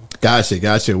from.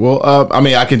 Gotcha. Well,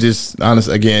 I can just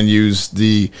honestly again use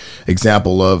the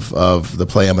example of the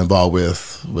play I'm involved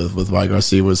with Mike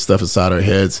Garcia with Stuff Inside Our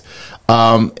Heads.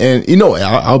 And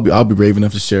I'll be brave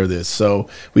enough to share this. So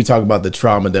we talk about the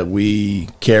trauma that we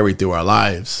carry through our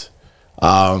lives,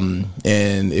 and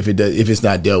if it's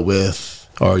not dealt with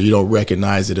or you don't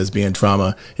recognize it as being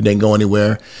trauma, it didn't go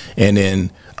anywhere, and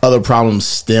then other problems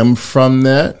stem from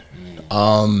that.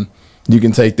 You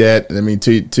can take that.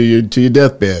 To your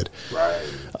deathbed. Right.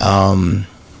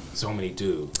 So many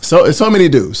do. So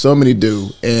many do.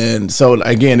 And so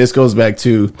again, this goes back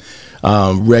to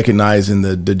recognizing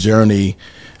the journey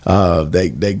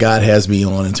that God has me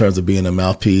on in terms of being a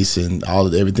mouthpiece and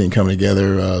everything coming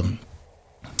together.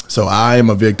 So I am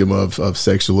a victim of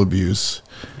sexual abuse.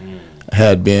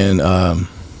 Had been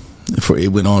it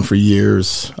went on for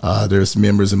years. There's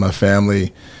members in my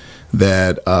family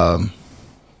that so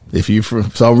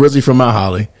I'm originally from Mount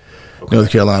Holly, North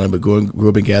Carolina, but grew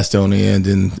up in Gastonia and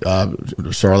then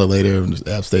Charlotte later,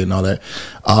 App State and all that.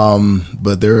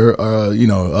 But there are,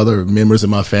 other members of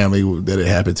my family that it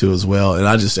happened to as well. And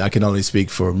I can only speak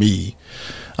for me.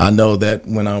 I know that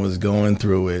when I was going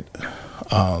through it,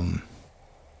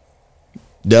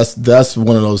 that's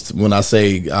one of those, when I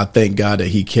say I thank God that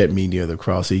he kept me near the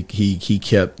cross. We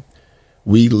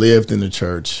lived in the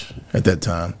church at that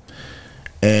time.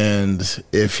 And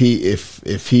if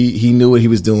he knew what he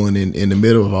was doing in the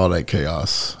middle of all that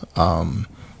chaos,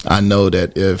 I know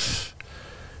that if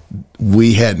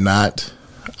we had not,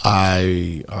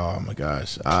 I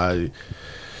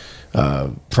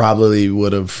probably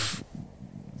would have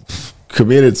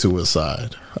committed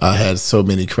suicide. I had so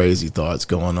many crazy thoughts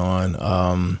going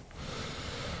on.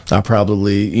 I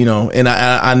probably, and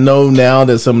I know now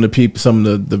that some of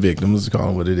the victims, call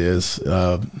it what it is,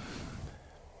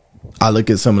 I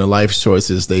look at some of the life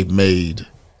choices they've made,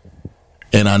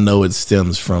 and I know it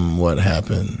stems from what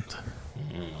happened.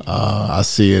 I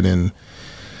see it in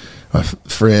my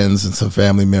friends and some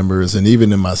family members, and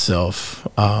even in myself,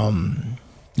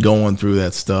 going through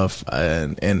that stuff.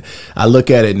 And I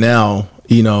look at it now.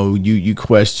 You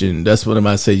question. That's what I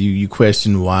might say. You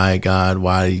question why God,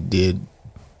 why did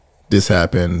this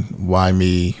happen? Why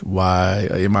me? Why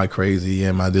am I crazy?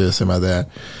 Am I this? Am I that?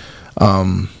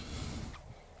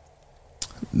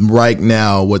 Right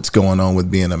now, what's going on with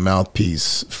being a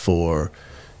mouthpiece for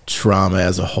trauma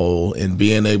as a whole and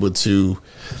being able to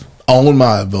own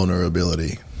my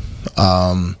vulnerability,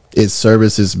 it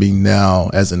services me now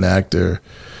as an actor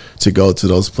to go to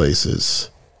those places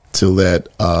to let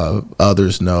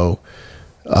others know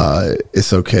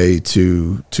it's okay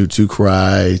to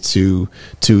cry, to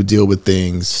deal with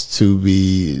things, to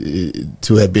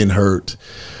have been hurt,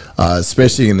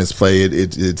 especially in this play.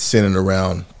 It's centered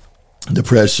around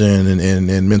depression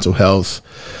and mental health.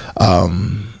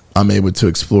 I'm able to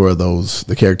explore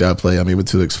the character I play. I'm able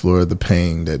to explore the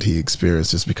pain that he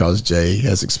experiences because Jay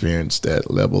has experienced that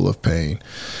level of pain.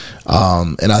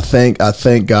 And I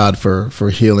thank God for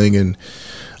healing and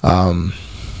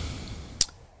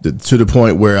to the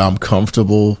point where I'm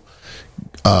comfortable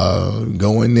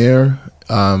going there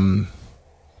and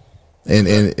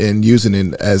using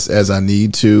it as I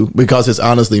need to, because it's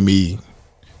honestly me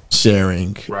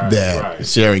sharing that, right.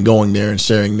 sharing, going there and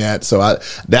sharing that. So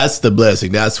that's the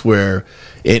blessing. That's where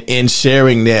in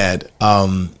sharing that,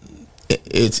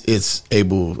 it's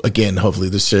able, again, hopefully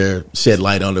to shed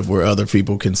light on it where other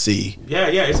people can see. Yeah.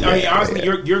 I mean, honestly,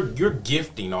 you're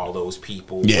gifting all those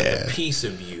people with a piece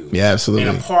of you, absolutely,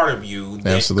 and a part of you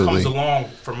that comes along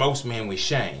for most men with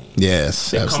shame.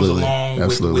 Yes, that absolutely,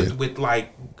 comes along with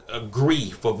like a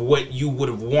grief of what you would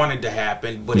have wanted to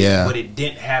happen, but it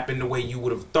didn't happen the way you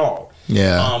would have thought.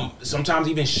 Sometimes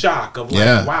even shock of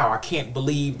like, wow, I can't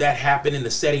believe that happened in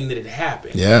the setting that it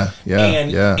happened.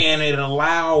 And it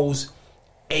allows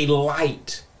a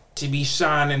light to be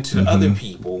shining to other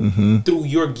people through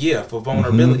your gift of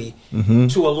vulnerability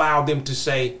to allow them to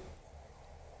say,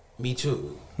 me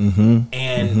too.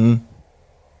 And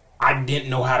I didn't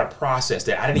know how to process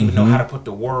that. I didn't even know how to put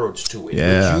the words to it.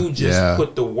 But you just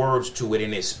put the words to it,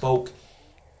 and it spoke.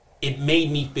 It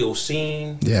made me feel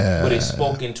seen, but it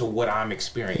spoke into what I'm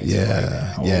experiencing right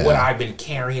now, or what I've been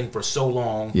carrying for so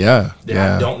long that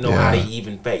I don't know how to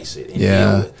even face it and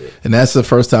deal with it. And that's the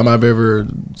first time I've ever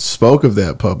spoke of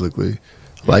that publicly.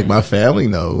 Like, my family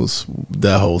knows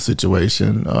that whole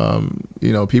situation.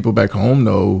 People back home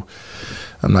know.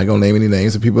 I'm not going to name any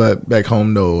names, but people back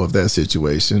home know of that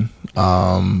situation.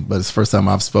 But it's the first time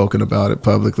I've spoken about it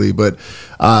publicly. But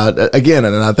again,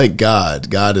 and I thank God.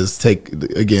 God has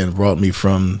brought me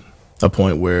from a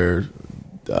point where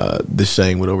the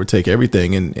shame would overtake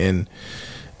everything, and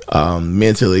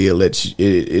mentally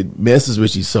it messes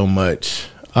with you so much.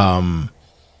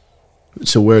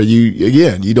 To where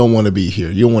you don't want to be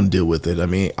here. You don't want to deal with it. I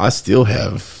mean, I still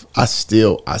have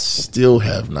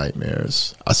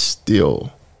nightmares. I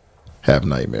still have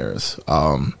nightmares.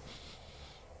 But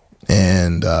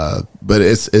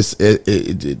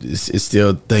it's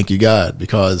still, thank you God,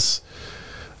 because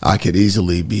I could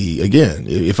easily be, again,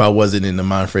 if I wasn't in the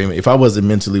mind frame, if I wasn't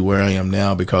mentally where I am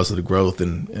now because of the growth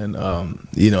and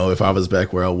if I was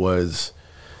back where I was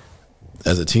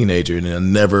as a teenager and I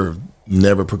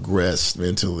never progressed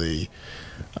mentally,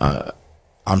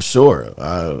 I'm sure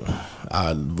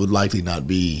I would likely not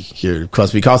be here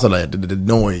because of that, the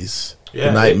noise,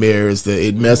 the nightmares,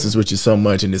 it messes with you so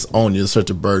much, and it's on you, it's such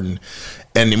a burden.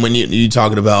 And when you're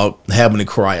talking about having to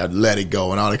cry out, let it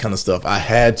go, and all that kind of stuff, I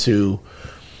had to.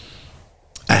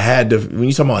 When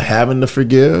you talk about having to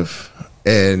forgive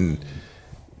and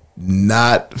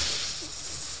not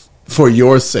for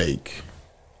your sake,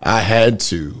 I had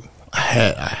to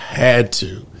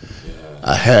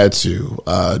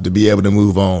be able to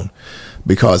move on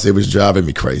because it was driving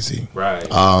me crazy. Right.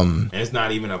 And it's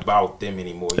not even about them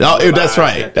anymore. No, that's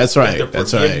right. That's right. The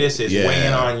forgiveness is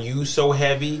weighing on you so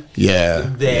heavy.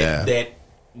 That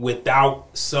without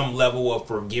some level of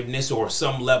forgiveness or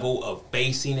some level of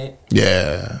facing it,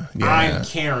 I'm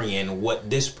carrying what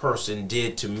this person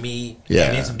did to me,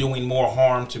 and it's doing more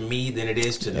harm to me than it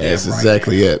is to them. That's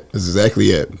exactly it. That's exactly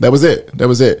it. That was it.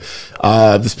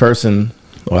 This person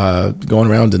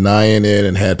going around denying it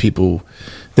and had people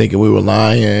thinking we were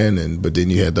lying, but then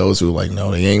you had those who were like, no,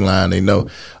 they ain't lying, they know.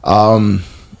 I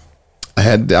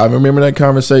remember that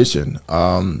conversation,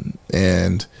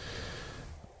 and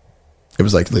it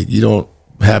was like you don't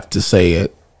have to say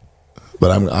it,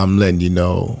 but I'm letting you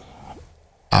know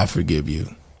I forgive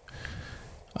you.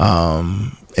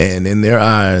 And in their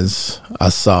eyes, I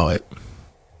saw it,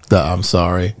 that I'm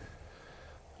sorry.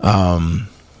 And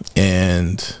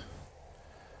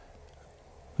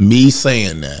me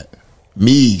saying it,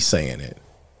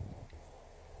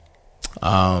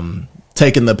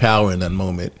 taking the power in that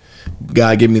moment,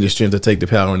 God gave me the strength to take the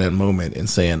power in that moment and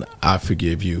saying, I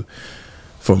forgive you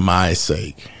for my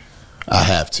sake. I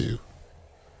have to.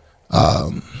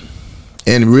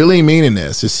 And really meaning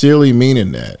that, sincerely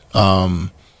meaning that,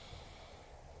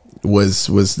 was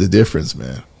the difference,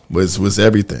 man. Was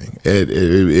everything.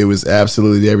 It was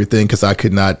absolutely everything, because I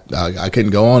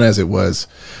couldn't go on as it was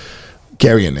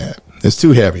carrying that. It's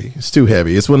too heavy.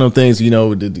 It's one of them things,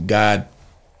 God,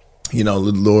 the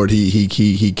Lord,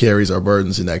 he carries our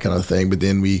burdens and that kind of thing. But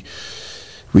then we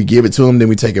give it to him, then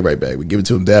we take it right back. We give it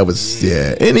to him. That was,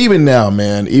 And even now,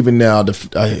 man, even now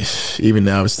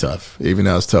it's tough.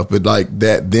 But like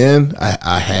that, then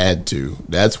I had to.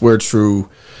 That's where true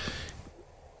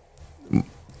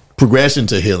progression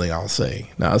to healing, I'll say.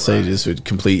 Now I'll say just with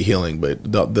complete healing,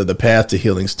 but the path to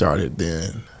healing started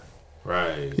then.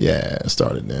 Right. Yeah, it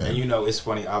started then. And it's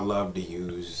funny, I love to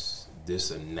use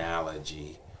this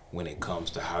analogy when it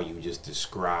comes to how you just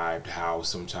described how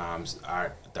sometimes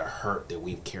the hurt that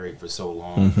we've carried for so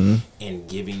long and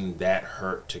giving that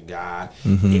hurt to God,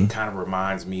 it kind of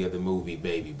reminds me of the movie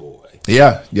Baby Boy.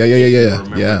 Yeah.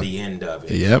 Remember the end of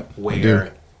it. Yep.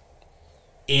 Where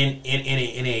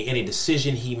in a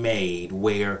decision he made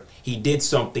where he did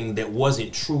something that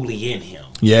wasn't truly in him.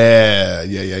 Yeah.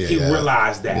 He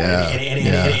realized that,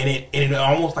 and it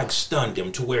almost like stunned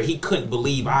him to where he couldn't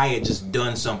believe I had just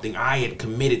done something. I had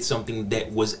committed something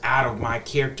that was out of my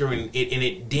character, and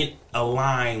it didn't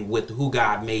align with who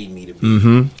God made me to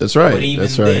be. That's right. But even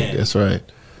That's right.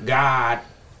 God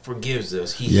forgives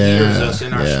us. He hears us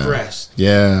in our stress.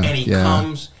 Yeah. And he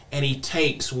comes and he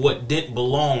takes what didn't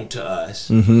belong to us,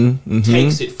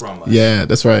 takes it from us. Yeah,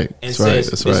 that's right. And that's says, right.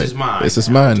 That's this right. is mine. This is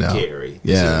mine to now. Carry.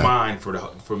 Yeah. This is mine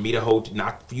for me to hold,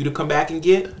 not for you to come back and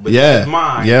get, but this is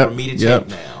mine for me to take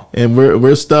now. And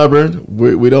we're stubborn.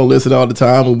 We don't listen all the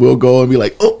time, and we'll go and be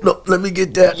like, "Oh no, let me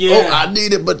get that. Yeah. Oh, I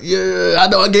need it, but I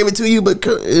know I gave it to you, but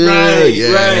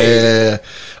Right.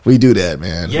 We do that,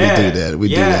 man. Yeah. We do that. We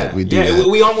do that.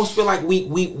 We almost feel like we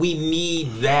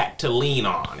need that to lean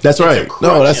on. That's right.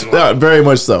 No, that's very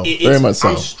much so. Very much so.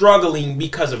 I'm struggling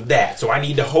because of that, so I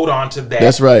need to hold on to that.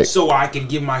 That's right. So I can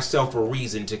give myself a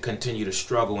reason to continue to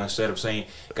struggle instead of saying,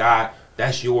 God,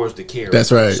 that's yours to carry.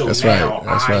 That's right. So that's now right.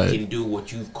 That's I can do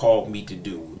what you've called me to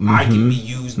do. I can be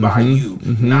used by you,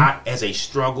 not as a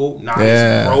struggle, not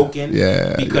as broken.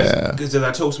 Because as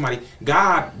I told somebody,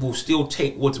 God will still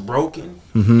take what's broken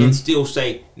and still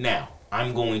say, now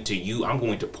I'm going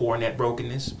to pour in that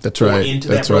brokenness. That's right. Into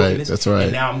that's that brokenness. That's right.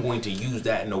 And now I'm going to use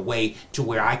that in a way to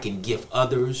where I can gift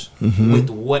others with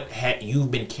what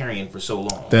you've been carrying for so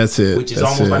long. That's it. Which is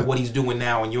almost like what he's doing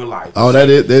now in your life. Oh, that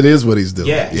is what he's doing.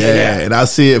 Yeah. And I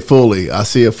see it fully.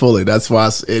 That's why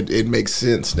it makes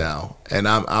sense now. And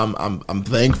I'm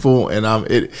thankful, and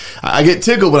I get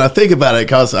tickled when I think about it,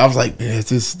 because I was like, it's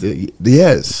just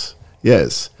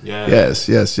yes.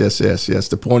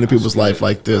 The point of people's life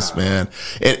like this, man.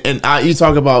 And you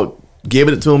talk about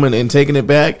giving it to them and taking it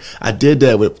back. I did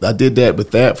that with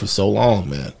that for so long,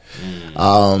 man.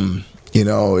 And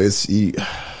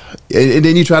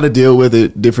then you try to deal with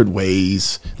it different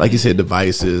ways, like you said,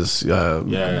 devices,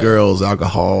 girls,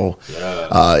 alcohol,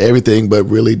 everything, but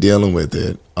really dealing with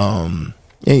it. And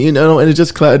it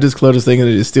just clutters thing, and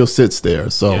it still sits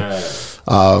there. So.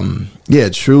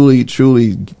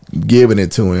 Truly giving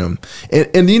it to him,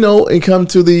 and come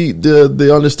to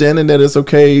the understanding that it's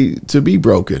okay to be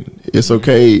broken. It's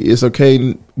okay. It's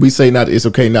okay. We say it's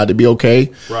okay not to be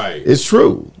okay. Right. It's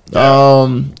true.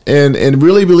 Yeah. And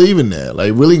really believing that,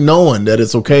 like really knowing that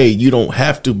it's okay. You don't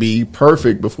have to be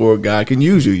perfect before God can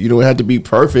use you. You don't have to be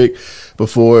perfect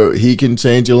before He can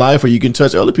change your life, or you can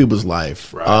touch other people's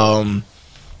life. Right.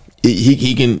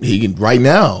 He can right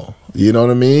now. You know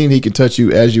what I mean? He can touch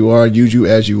you as you are, use you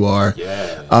as you are.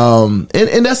 Yeah.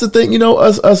 And that's the thing,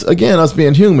 us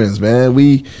being humans, man.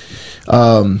 We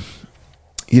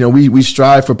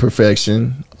strive for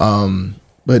perfection.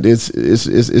 But it's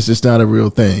just not a real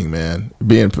thing, man.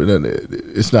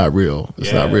 It's not real.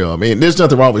 It's not real. I mean, there's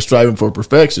nothing wrong with striving for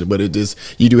perfection, but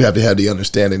you do have to have the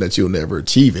understanding that you'll never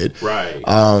achieve it. Right.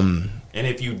 And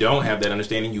if you don't have that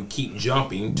understanding, you keep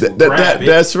jumping to grab it.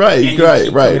 That's right. Right.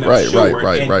 That's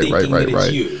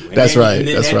right.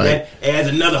 That adds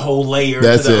another whole layer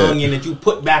to the onion that you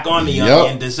put back on the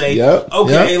onion to say,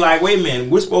 okay, like, wait a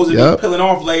minute, we're supposed to be peeling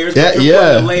off layers, but you're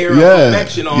putting a layer of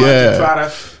perfection on to try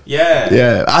to.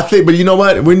 Yeah. I think, but you know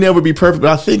what? We'll never be perfect.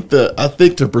 But I think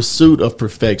the pursuit of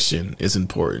perfection is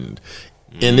important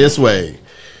in this way.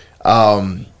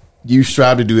 You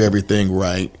strive to do everything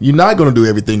right. You're not going to do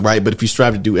everything right, but if you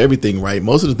strive to do everything right,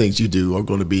 most of the things you do are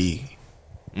going to be.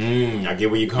 I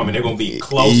get where you're coming. They're going to be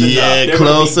close enough. Yeah,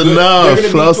 close enough.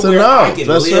 Close enough.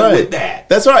 That's right. With that.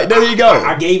 That's right. There you go.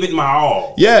 I gave it my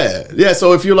all. Yeah.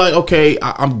 So if you're like, okay,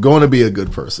 I'm going to be a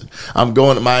good person.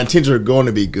 My intentions are going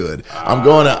to be good. I'm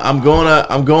going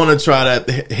to try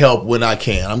to help when I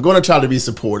can. I'm going to try to be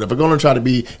supportive. I'm going to try to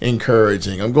be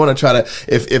encouraging. I'm going to try to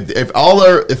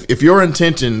if your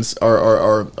intentions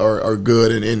are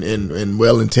good and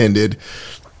well intended,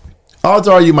 odds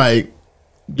are you might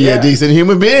be a decent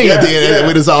human being at the end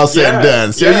when it's all said and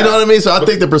done. So you know what I mean? So I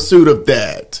think the pursuit of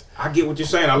that. I get what you're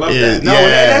saying. I love that. No,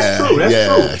 that's true. That's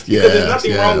true. Because there's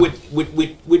nothing wrong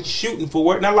with shooting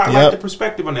for it. And I like the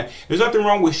perspective on that. There's nothing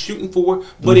wrong with shooting for it,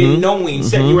 but in knowing,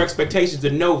 setting your expectations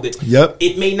to know that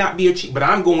it may not be achieved, but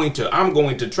I'm going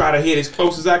to try to hit as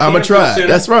close as I can. I'm going to try.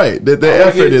 That's right. The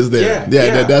effort is there.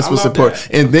 That's what's important.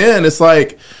 And then it's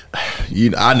like,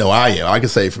 I know I am. I can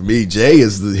say for me, Jay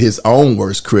is his own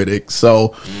worst critic.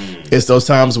 So it's those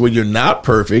times when you're not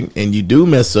perfect and you do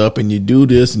mess up and you do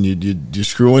this and you're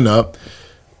screwing up.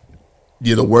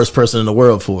 You're the worst person in the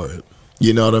world for it.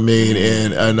 You know what I mean?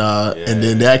 And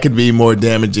then that could be more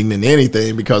damaging than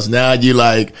anything, because now you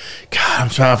like, God, I'm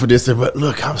trying for this, but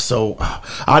look, I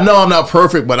know I'm not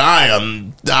perfect, but I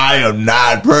am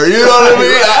not perfect. You know what I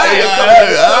mean?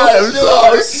 I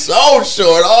am so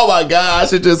short. Oh my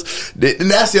gosh. And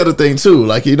that's the other thing too.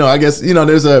 Like, I guess,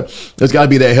 there's gotta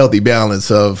be that healthy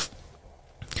balance of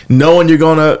knowing you're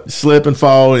gonna slip and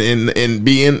fall and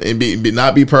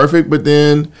not be perfect, but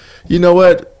then, you know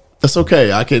what? That's okay.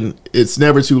 It's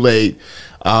never too late.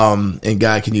 And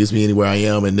God can use me anywhere I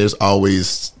am. And there's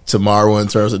always tomorrow in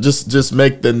terms of just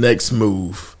make the next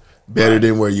move better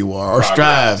than where you are, or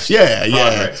strive.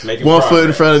 Yeah. One foot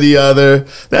in front of the other.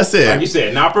 That's it. Like you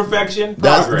said, not perfection.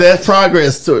 Progress. That's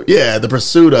progress. The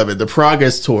pursuit of it, the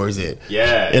progress towards it.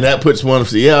 Yeah. And that puts one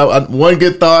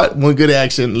good thought, one good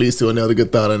action leads to another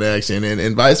good thought and action,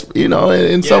 and vice, and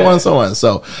so on and so on.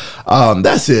 So,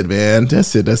 that's it, man.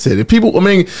 That's it. And people,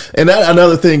 and that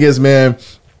another thing is, man,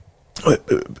 at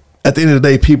the end of the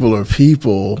day, people are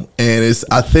people. And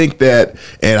I think that,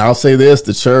 and I'll say this,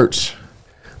 the church,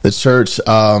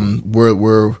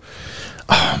 we're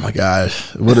oh my God,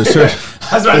 what a church!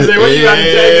 I was about to say, what you got to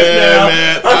take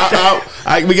us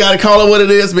now? Man, we got to call it what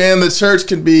it is, man. The church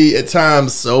can be at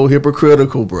times so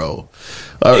hypocritical, bro.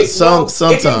 Sometimes,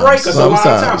 it can break us a lot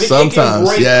of times. It can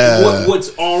break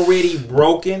what's already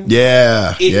broken.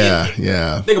 Yeah.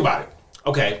 Think about it.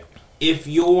 Okay, if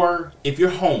you're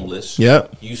homeless,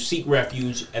 you seek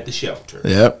refuge at the shelter.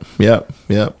 Yep.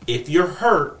 If you're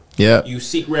hurt, you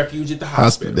seek refuge at the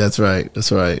hospital. That's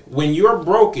right. When you're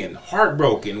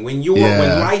heartbroken, when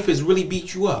life has really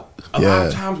beat you up, a lot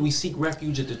of times we seek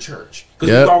refuge at the church, because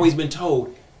we've always been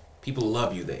told people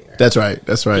love you there. That's right.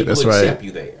 People accept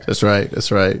you there. That's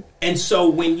right. And so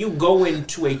when you go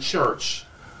into a church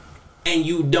and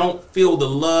you don't feel the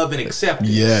love and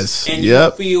acceptance, and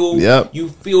you feel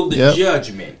the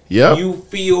judgment,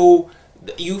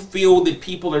 you feel that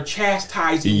people are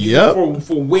chastising you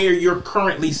for where you're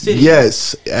currently sitting.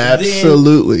 Yes,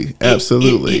 absolutely.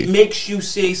 It makes you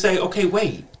say, okay,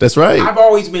 wait. That's right. I've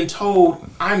always been told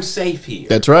I'm safe here.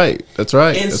 That's right. And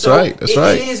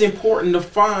it is important to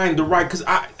find the right, because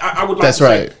I would like to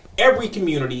say every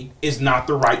community is not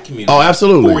the right community. Oh,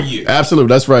 absolutely. For you. Absolutely.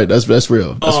 That's right. That's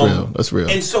real. That's real.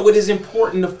 And so it is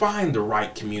important to find the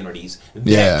right communities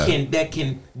that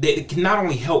can not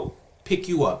only help pick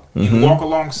you up and walk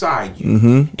alongside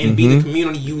you and be the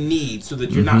community you need, so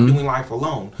that you're not doing life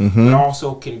alone, but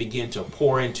also can begin to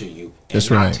pour into you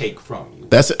and not take from you.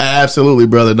 That's absolutely,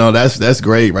 brother. No, that's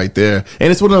great right there.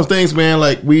 And it's one of those things, man,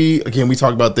 like we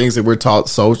talk about things that we're taught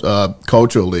so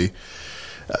culturally.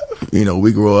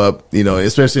 We grow up,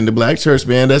 especially in the black church,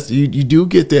 man, that's you do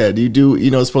get that. You do,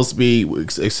 it's supposed to be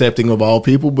accepting of all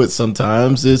people, but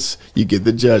sometimes you get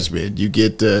the judgment. You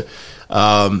get the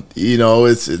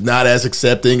it's not as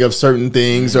accepting of certain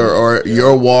things, or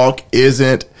your walk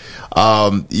isn't.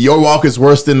 Your walk is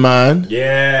worse than mine.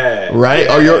 Yeah. Right?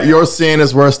 Yeah. Or your sin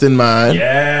is worse than mine.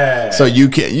 Yeah. So you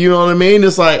know what I mean?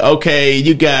 It's like, okay,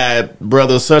 you got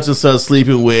brother such and such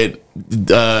sleeping with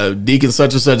deacon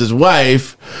such and such's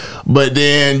wife, but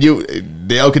then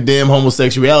they'll condemn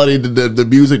homosexuality. The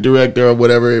music director or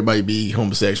whatever, it might be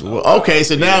homosexual. Well, okay,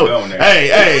 so now,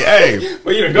 hey,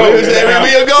 well, you go. We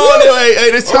are going.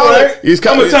 Hey, this time he's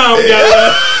coming. How much time we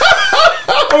got?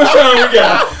 How much time we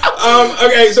got?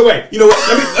 Okay, so wait. You know what?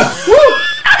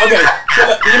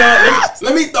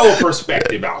 Let me throw a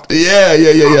perspective out there.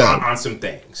 Yeah. On some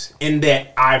things, in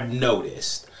that I've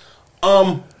noticed.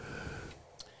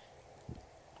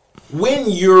 When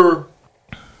you're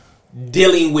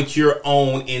dealing with your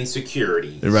own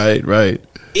insecurities, right,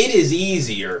 it is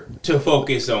easier to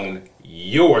focus on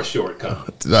your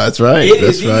shortcomings. That's right. It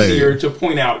is easier to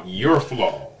point out your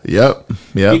flaw. Yep.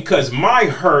 Because my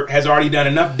hurt has already done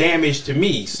enough damage to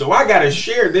me, so I got to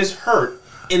share this hurt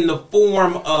in the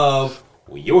form of,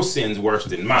 well, your sin's worse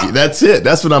than mine. That's it.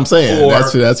 That's what I'm saying. Or,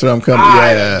 that's what I'm coming.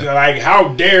 Like, how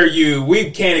dare you?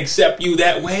 We can't accept you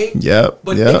that way. Yep.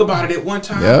 But think about it. At one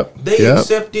time, they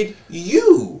accepted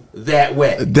you that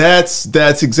way. That's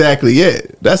exactly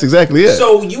it. That's exactly it.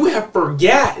 So you have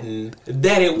forgotten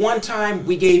that at one time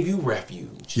we gave you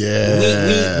refuge.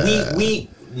 Yeah. We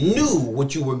knew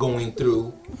what you were going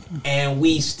through, and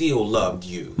we still loved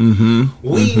you.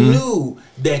 We knew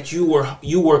that you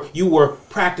were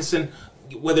practicing,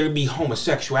 whether it be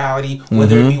homosexuality,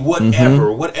 whether it be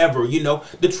whatever.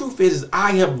 The truth is,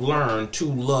 I have learned to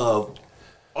love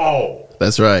all.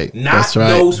 That's right. Not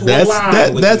those who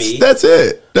align with me. That's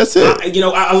it.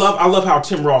 I love how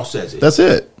Tim Ross says it. That's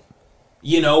it.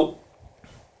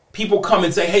 people come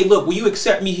and say, "Hey, look, will you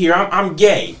accept me here? I'm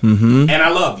gay, and I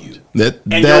love you, and that's,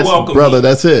 you're welcome, brother. here.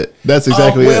 That's it. That's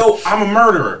exactly Well, I'm a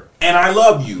murderer, and I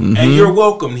love you, and you're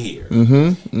welcome here."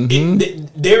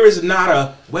 There is not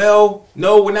a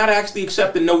no, we're not actually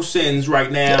accepting no sins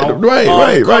right now.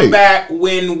 Right. Come back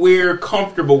when we're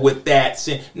comfortable with that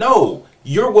sin. No.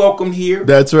 You're welcome here.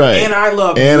 That's right. And I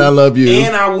love you. And I love you.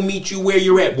 And I will meet you where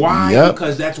you're at. Why? Yep.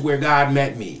 Because that's where God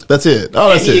met me. That's it. Oh,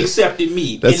 that's and he it. accepted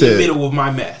me That's in the it. middle of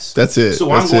my mess. That's it. So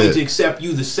That's I'm going it. to accept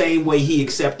you the same way he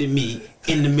accepted me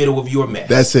in the middle of your mess.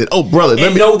 That's it. Oh, brother.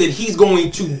 And know that he's going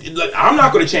to, like, I'm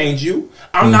not going to change you.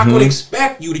 I'm not going to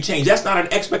expect you to change. That's not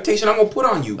an expectation I'm going to put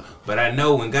on you. But I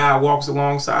know when God walks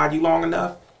alongside you long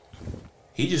enough,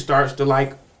 he just starts to,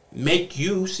 like, make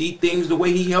you see things the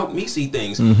way he helped me see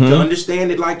things. To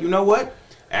understand it, like, you know what?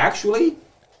 Actually,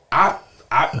 I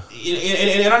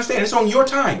and understand it's on your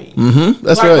timing.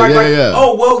 That's like, right. Like, Yeah.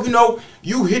 oh, well, you know,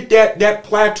 you hit that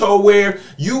plateau where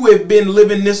you have been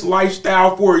living this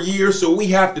lifestyle for a year, so we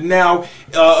have to now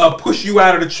push you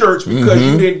out of the church because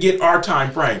you didn't get our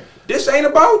time frame. This ain't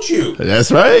about you.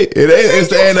 That's right.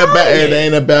 It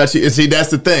ain't about you. And see, that's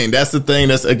the thing. That's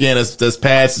that's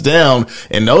passed down.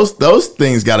 And those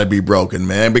things got to be broken,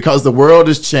 man, because the world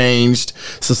has changed,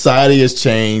 society has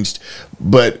changed,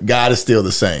 but God is still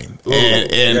the same. Ooh,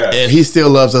 and he still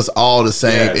loves us all the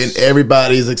same. And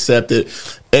everybody's accepted.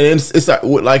 And it's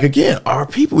like again, our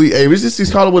people, we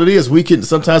just call it what it is.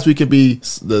 Sometimes we can be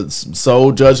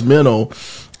so judgmental.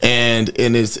 And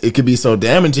it could be so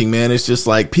damaging, man. It's just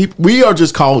like we are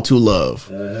just called to love.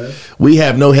 We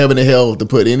have no heaven and hell to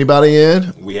put anybody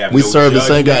in. We serve the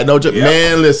same God. No,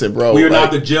 man, listen, bro. We are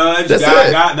not the judge. That's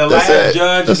God, the last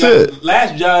judge. That's it.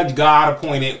 Last judge God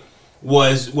appointed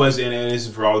was and this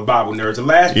is for all the Bible nerds. The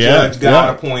last judge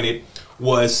God appointed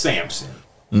was Samson.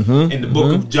 In the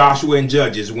book of Joshua and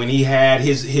Judges, when he had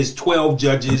his 12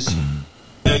 judges.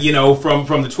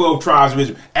 From the 12 tribes of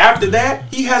Israel. After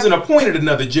that, he hasn't appointed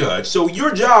another judge. So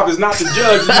your job is not to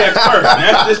judge the next person.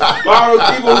 That's just all those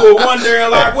people who are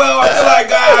wondering, like, well, I feel like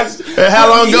God's. And how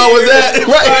long ago was that?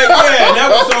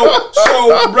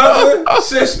 So brother,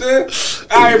 sister,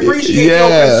 I appreciate your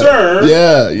concern.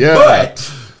 Yeah.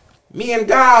 But me and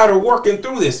God are working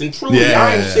through this, and truly,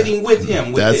 I am sitting with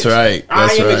him. That's right.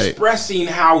 I am expressing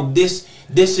how this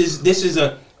is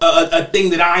a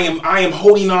thing that I am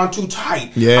holding on too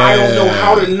tight. I don't know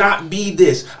how to not be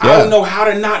this. I don't know how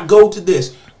to not go to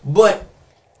this. But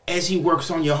as he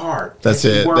works on your heart, as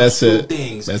he works through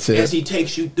things, as he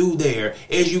takes you through there,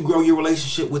 as you grow your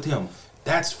relationship with him,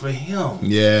 that's for him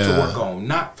to work on,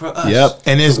 not for us. Yep.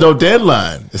 And there's no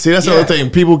deadline. See, that's the other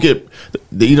thing. People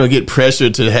get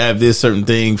pressured to have this certain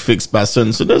thing fixed by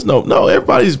certain. So there's no.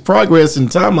 Everybody's progress and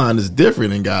timeline is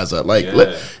different in God's eye. Like,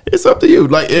 it's up to you.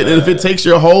 Like, and if it takes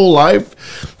your whole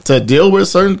life to deal with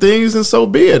certain things, and so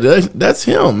be it. That's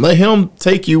him. Let him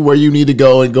take you where you need to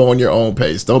go and go on your own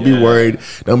pace. Don't be worried.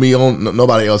 Don't be on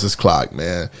nobody else's clock,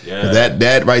 man.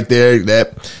 That right there,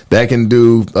 that can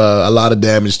do a lot of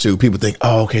damage too. People think,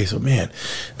 oh, okay, so man,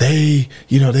 they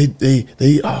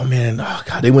oh man, oh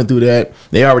God, they went through that.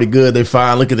 They already good. They're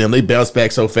fine. Look at them. They bounce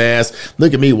back so fast.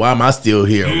 Look at me. Why am I still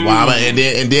here? Why am I?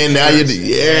 And then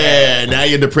now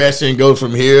your depression goes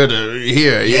from here to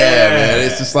here. Yeah, man.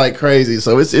 It's just like crazy.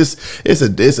 So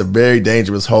it's a very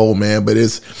dangerous hole, man. But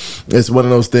it's one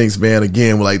of those things, man.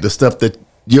 Again, like the stuff that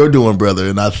you're doing, brother,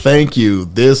 and I thank you.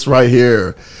 This right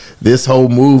here, this whole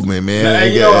movement,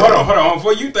 man. Now, hold on.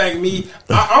 Before you thank me,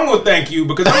 I'm gonna thank you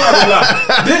because I'm not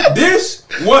gonna lie. This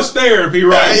was therapy,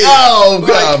 right here. Oh,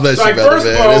 God bless you, brother, first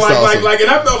of all, and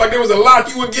I felt like there was a lot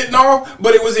you were getting off,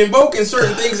 but it was invoking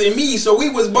certain things in me. So we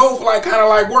was both kind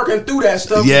of working through that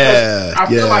stuff. Yeah, I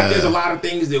feel like there's a lot of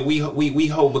things that we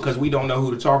hold because we don't know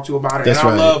who to talk to about it. That's and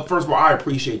I love, first of all, I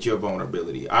appreciate your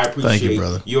vulnerability. I appreciate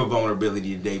your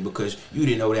vulnerability today because you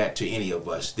didn't know that to any of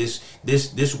us.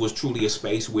 This was truly a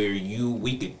space where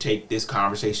we could take this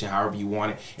conversation however you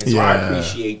want it, and so I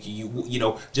appreciate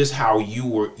you just how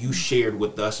you shared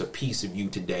with us a piece of you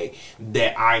today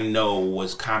that I know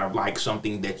was kind of like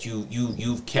something that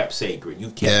you've kept sacred,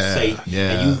 you've kept safe,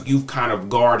 and you've kind of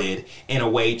guarded in a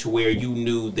way to where you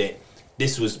knew that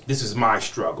this is my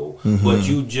struggle, but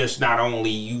you just not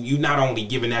only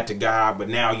giving that to God, but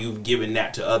now you've given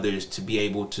that to others to be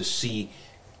able to see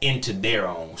into their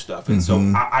own stuff. And so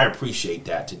I appreciate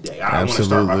that today. I want to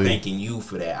start by thanking you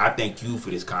for that. I thank you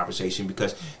for this conversation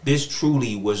because this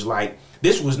truly was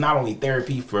this was not only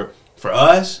therapy for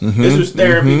us, this was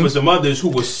therapy for some others who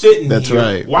were sitting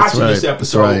here watching this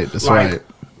episode. That's right.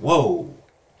 Whoa,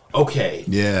 okay.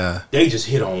 Yeah. They just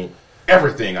hit on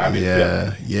everything I've been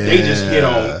feeling. Yeah. They just hit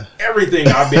on everything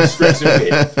I've been stressing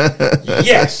with.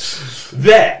 Yes.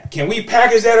 Can we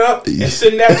package that up and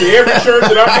send that to every church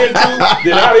that I've been to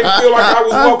that I didn't feel like I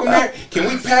was welcome at? Can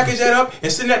we package that up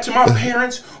and send that to my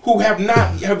parents who have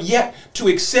yet to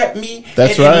accept me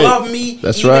and love me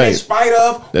even in spite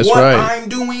of what I'm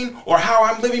doing or how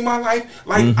I'm living my life?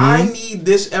 Like, I need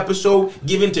this episode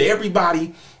given to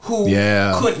everybody who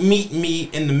couldn't meet me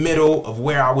in the middle of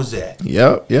where I was at.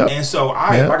 Yep. And so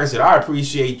like I said, I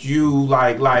appreciate you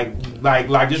like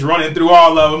just running through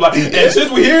all of them. Like, and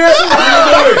since we're here, we're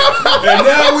gonna go here. And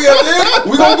now we are there,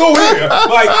 we're gonna go here.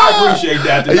 Like, I appreciate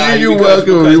that tonight. You're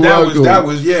welcome. That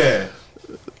was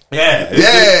Yeah, you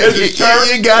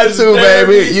got to,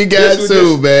 baby. You got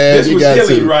to, man. This was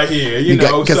healing right here, you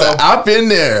know. Because I've been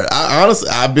there. Honestly,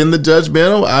 I've been the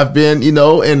judgmental. I've been,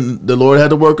 and the Lord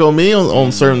had to work on me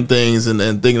on certain things and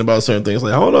thinking about certain things.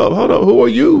 Like, hold up. Who are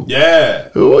you? Yeah.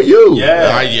 Who are you?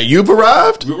 Yeah. You've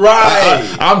arrived? Right.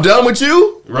 I'm done with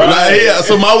you? Right.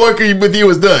 So my work with you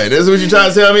is done. That's what you're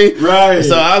trying to tell me? Right.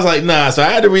 So I was like, nah. So I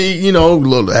had to read, the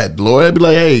Lord had to be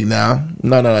like, hey, now.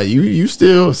 No. You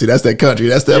still. See, that's that country.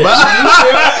 That's that. All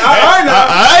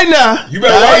right, now. You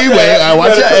better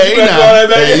watch your A now.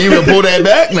 Hey, you can pull that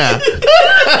back now.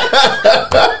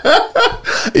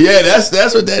 Yeah,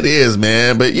 that's what that is,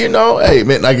 man. But hey,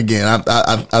 man, like again,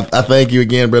 I thank you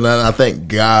again, brother. And I thank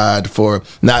God for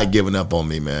not giving up on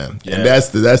me, man. Yeah. And that's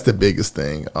the biggest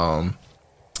thing.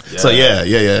 So yeah.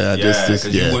 Because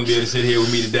you wouldn't be able to sit here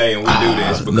with me today and we do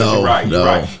this because you're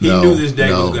right. He knew this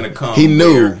day was going to come. He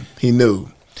knew.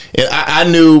 And I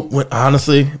knew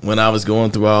when I was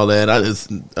going through all that, it's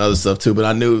other stuff too, but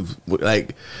I knew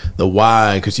like the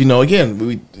why. Because again,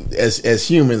 we as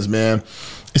humans, man,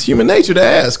 it's human nature to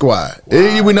ask why.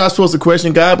 We're not supposed to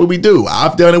question God, but we do.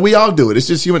 I've done it. We all do it. It's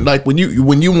just human. Like when you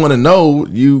want to know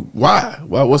why.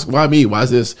 Well, why me? Why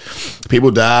is this?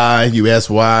 People die. You ask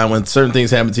why. When certain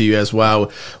things happen to you, you ask why.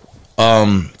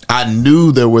 I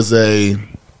knew there was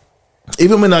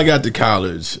even when I got to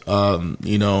college, and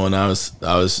I was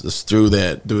through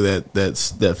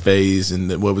that phase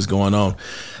and what was going on.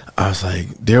 I was like,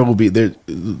 I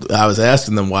was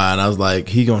asking them why, and I was like,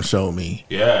 he gonna show me.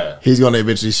 Yeah. He's gonna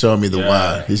eventually show me the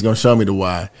why. He's gonna show me the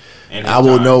why. And I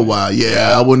will know why.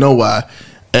 Yeah, I will know why.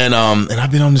 And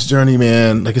I've been on this journey,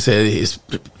 man. Like I said, it's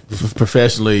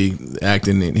professionally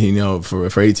acting,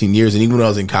 for 18 years. And even when I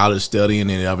was in college studying,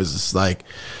 and I was just like,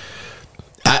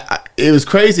 it was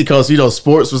crazy because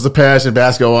sports was the passion,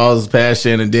 basketball was the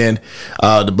passion, and then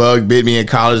the bug bit me in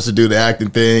college to do the acting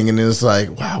thing, and it's like,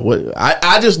 wow, what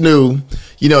I just knew,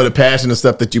 the passion and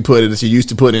stuff that you used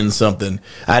to put in something,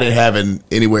 I didn't have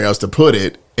anywhere else to put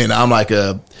it, and I'm like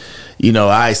I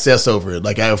obsess over it.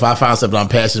 Like if I find something I'm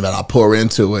passionate about, I pour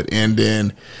into it, and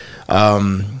then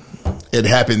it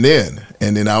happened then,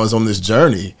 and then I was on this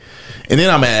journey. And then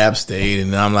I'm at App State,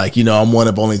 and I'm like, I'm one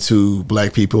of only 2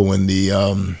 black people in the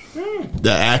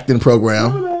acting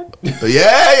program.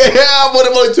 I'm one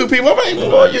of only 2 people. I'm like,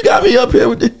 Lord, you got me up here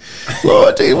with the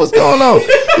Lord, gee, what's going on?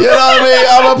 You know what I mean?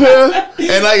 I'm up here,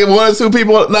 and like 1 or 2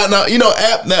 people. No,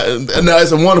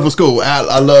 it's a wonderful school.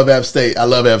 I love App State. I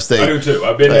do too.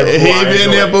 I've been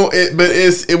there before. But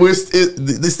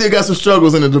they still got some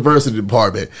struggles in the diversity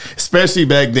department, especially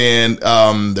back then.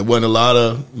 There wasn't a lot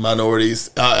of minorities,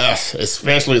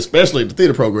 especially the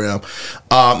theater program.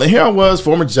 And here I was,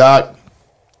 former jock.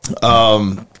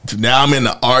 Now I'm in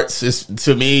the arts.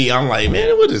 To me, I'm like,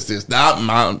 man, what is this?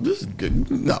 This is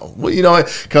good. No,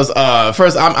 because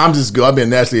first I've been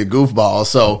naturally a goofball,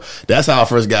 so that's how I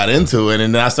first got into it.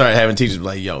 And then I started having teachers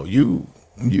like, yo, you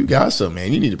got something,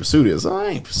 man. You need to pursue this. I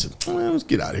ain't pursue. Let's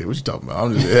get out of here. What you talking about?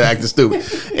 I'm just acting stupid.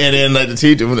 And then like the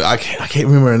teacher, I can't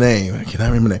remember her name. I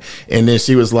cannot remember her name. And then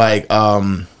she was like,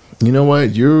 you know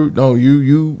what? You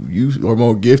are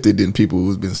more gifted than people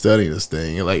who's been studying this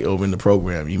thing. Like over in the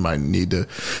program, you might need to.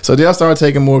 So then I started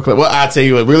taking more classes. Well, I'll tell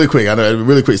you what, really quick.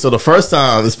 So the first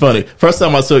time, it's funny. First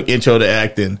time I took intro to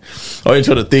acting or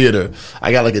intro to theater,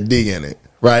 I got like a D in it.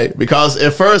 Right? Because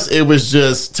at first it was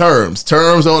just terms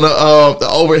on the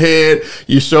overhead.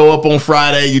 You show up on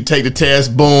Friday, you take the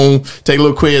test, boom, take a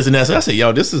little quiz, and that's it. I said,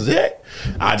 yo, this is it.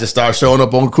 I just start showing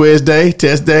up on quiz day,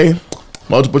 test day.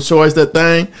 Multiple choice, that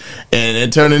thing,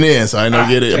 and turn it in. So I know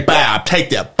get it. Bow, take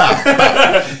that. Bow. And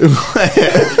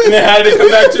then how did it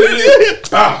come back to you?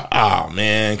 Oh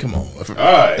man, come on. All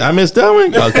right. I missed that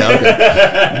one.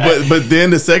 Okay. But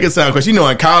then the second time, because in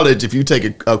college, if you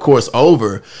take a course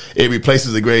over, it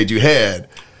replaces the grade you had.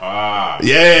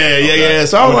 Yeah.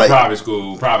 So I'm like private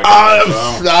school.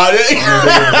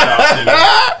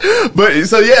 But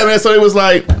so yeah, man. So it was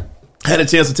like. had a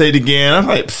chance to take it again. I'm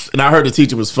like, pfft, and I heard the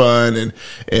teacher was fun, and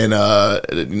you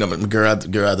know, my girl at the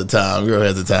time.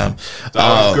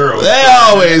 Girls. They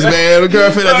always, man. The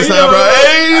girlfriend at the time, bro.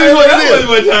 Hey, what it is.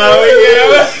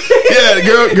 Yeah, the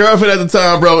girlfriend at the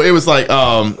time, bro. It was like,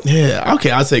 yeah,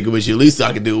 okay, I'll take it with you. At least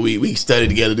I can do. We study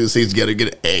together, do things together,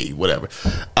 get an A, whatever.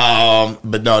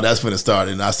 But no, that's when it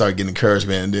started, and I started getting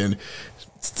encouragement, and then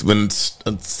when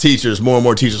teachers, more and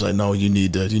more teachers, like, no, you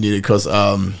need it, because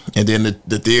and then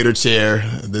the theater chair,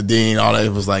 the dean, all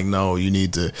that was like, no, you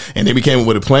need to, and they came up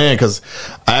with a plan, because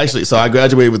I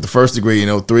graduated with the first degree in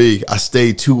 2003. I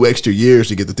stayed 2 extra years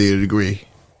to get the theater degree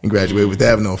and graduated with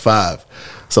that in 2005.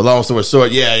 So long story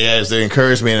short, it's the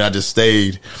encouragement, and I just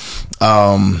stayed.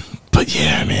 But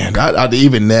yeah, man,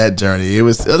 even that journey, it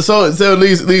was so it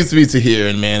leads me to here,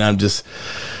 and man, I'm just.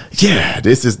 Yeah,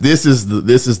 this is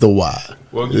the why.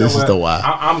 Well, this is the why.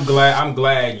 I'm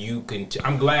glad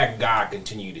God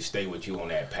continued to stay with you on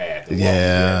that path. And walk you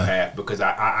that path, because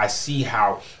I see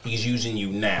how He's using you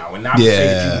now, and not to say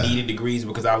that you needed degrees,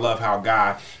 because I love how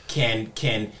God can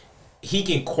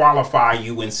qualify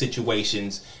you in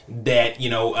situations that,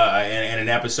 in an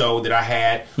episode that I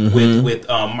had with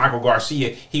Michael Garcia,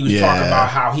 he was talking about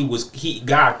how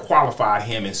God qualified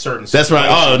him in certain situations. That's right.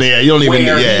 Oh, yeah. You don't even. He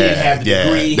didn't have the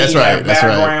degree. That's he right. had a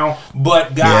background,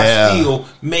 but God still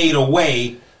made a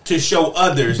way to show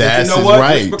others that,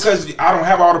 right. Just because I don't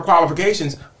have all the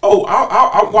qualifications. I'll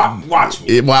watch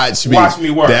me. Watch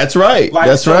me work. That's right.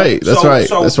 That's right.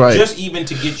 So just even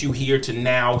to get you here to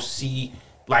now see,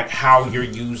 like, how you're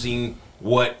using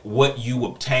what you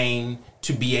obtain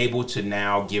to be able to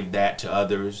now give that to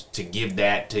others, to give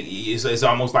that to, it's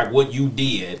almost like what you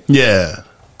did. Yeah.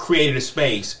 Created a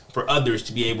space for others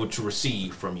to be able to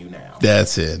receive from you now.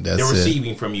 That's it. They're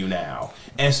receiving from you now.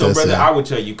 And so, brother, I would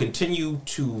tell you, continue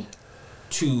to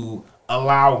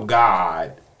allow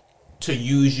God to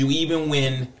use you even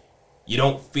when you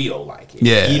don't feel like it.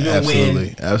 Yeah, even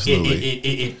absolutely. when Absolutely.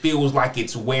 It feels like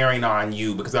it's wearing on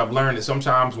you, because I've learned that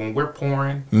sometimes when we're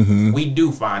pouring, we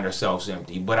do find ourselves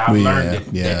empty. But I've learned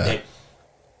that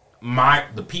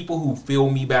the people who fill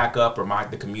me back up are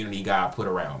the community God put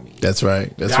around me. That's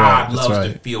right. God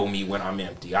loves to fill me when I'm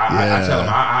empty. I tell him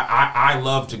I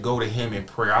love to go to Him in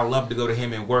prayer. I love to go to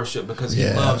Him in worship, because He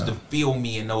loves to fill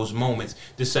me in those moments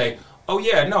to say, oh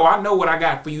yeah, no, I know what I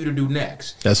got for you to do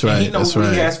next. That's right. And He knows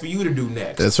what He has for you to do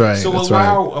next. That's right. So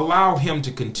allow Him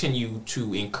to continue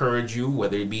to encourage you,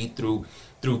 whether it be through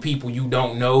people you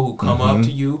don't know who come up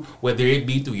to you, whether it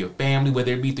be through your family,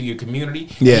 whether it be through your community.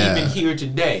 Yeah. Even here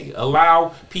today,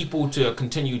 allow people to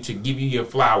continue to give you your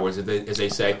flowers, as they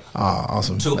say.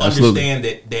 Awesome. To understand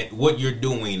that what you're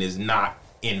doing is not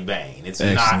in vain.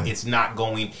 It's not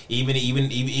going,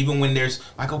 even when there's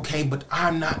like, okay, but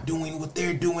I'm not doing what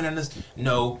they're doing in this.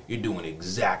 No, you're doing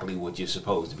exactly what you're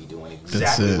supposed to be doing,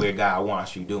 exactly where God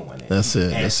wants you doing it. That's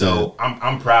it. And so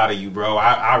I'm proud of you, bro.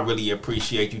 I really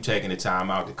appreciate you taking the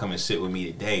time out to come and sit with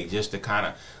me today, just to kind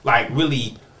of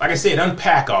really, like I said,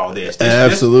 unpack all this.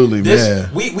 Absolutely,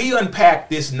 man. We unpack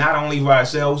this not only for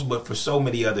ourselves, but for so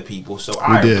many other people. So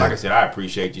like I said, I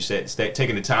appreciate you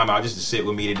taking the time out just to sit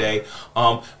with me today.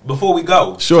 Before we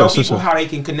go, tell people how they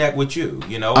can connect with you.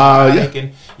 They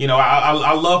can.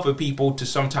 I love for people to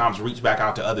sometimes reach back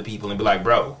out to other people and be like,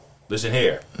 bro, listen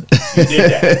here, you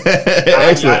did that.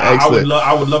 Excellent.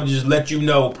 I would love to just let you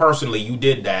know personally you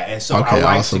did that, and so I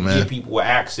like to give people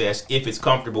access, if it's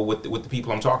comfortable with the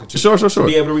people I'm talking to. Sure. To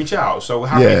be able to reach out. So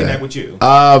how can they connect with you?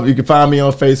 You can find me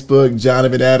on Facebook,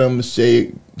 Jonavan Adams,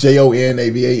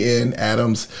 Jonavan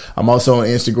Adams. I'm also on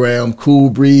Instagram. Cool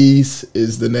Breeze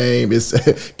is the name. It's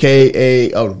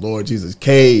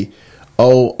KOOLBREEEEZE.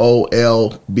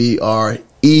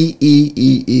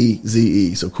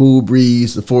 So Cool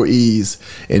Breeze, the 4 E's,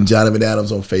 and Jonavan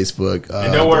Adams on Facebook.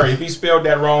 And don't worry, if he spelled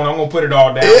that wrong, I'm gonna put it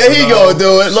all down. Yeah, he gonna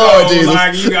do it, Lord Jesus.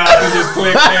 Like, you guys can just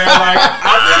click there. Like,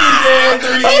 I really said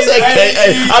 3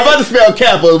 E's. I'm about to spell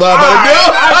Kappa. I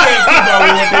can't keep up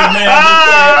with what this man just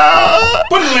said.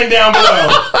 Put the link down below.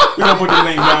 We're gonna put the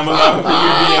link down below for you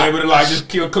to be able to just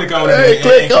click on it.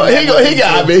 He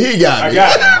got me. I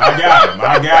got him.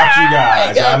 I got you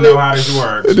guys. I know how this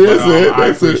works.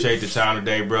 I appreciate the time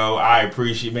today, bro. I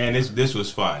appreciate, man. This was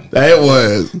fun. It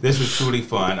was. This was truly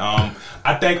fun.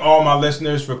 I thank all my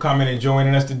listeners for coming and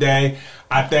joining us today.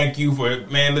 I thank you for,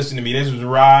 man, listen to me. This was a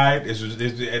ride.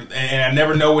 And I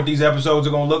never know what these episodes are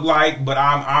going to look like, but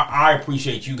I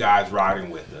appreciate you guys riding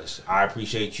with us. I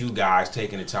appreciate you guys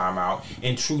taking the time out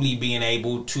and truly being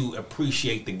able to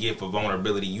appreciate the gift of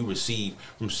vulnerability you receive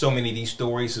from so many of these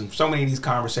stories and so many of these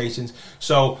conversations.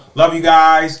 So, love you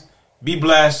guys. Be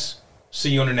blessed.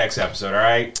 See you on the next episode, all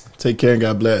right? Take care and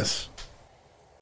God bless.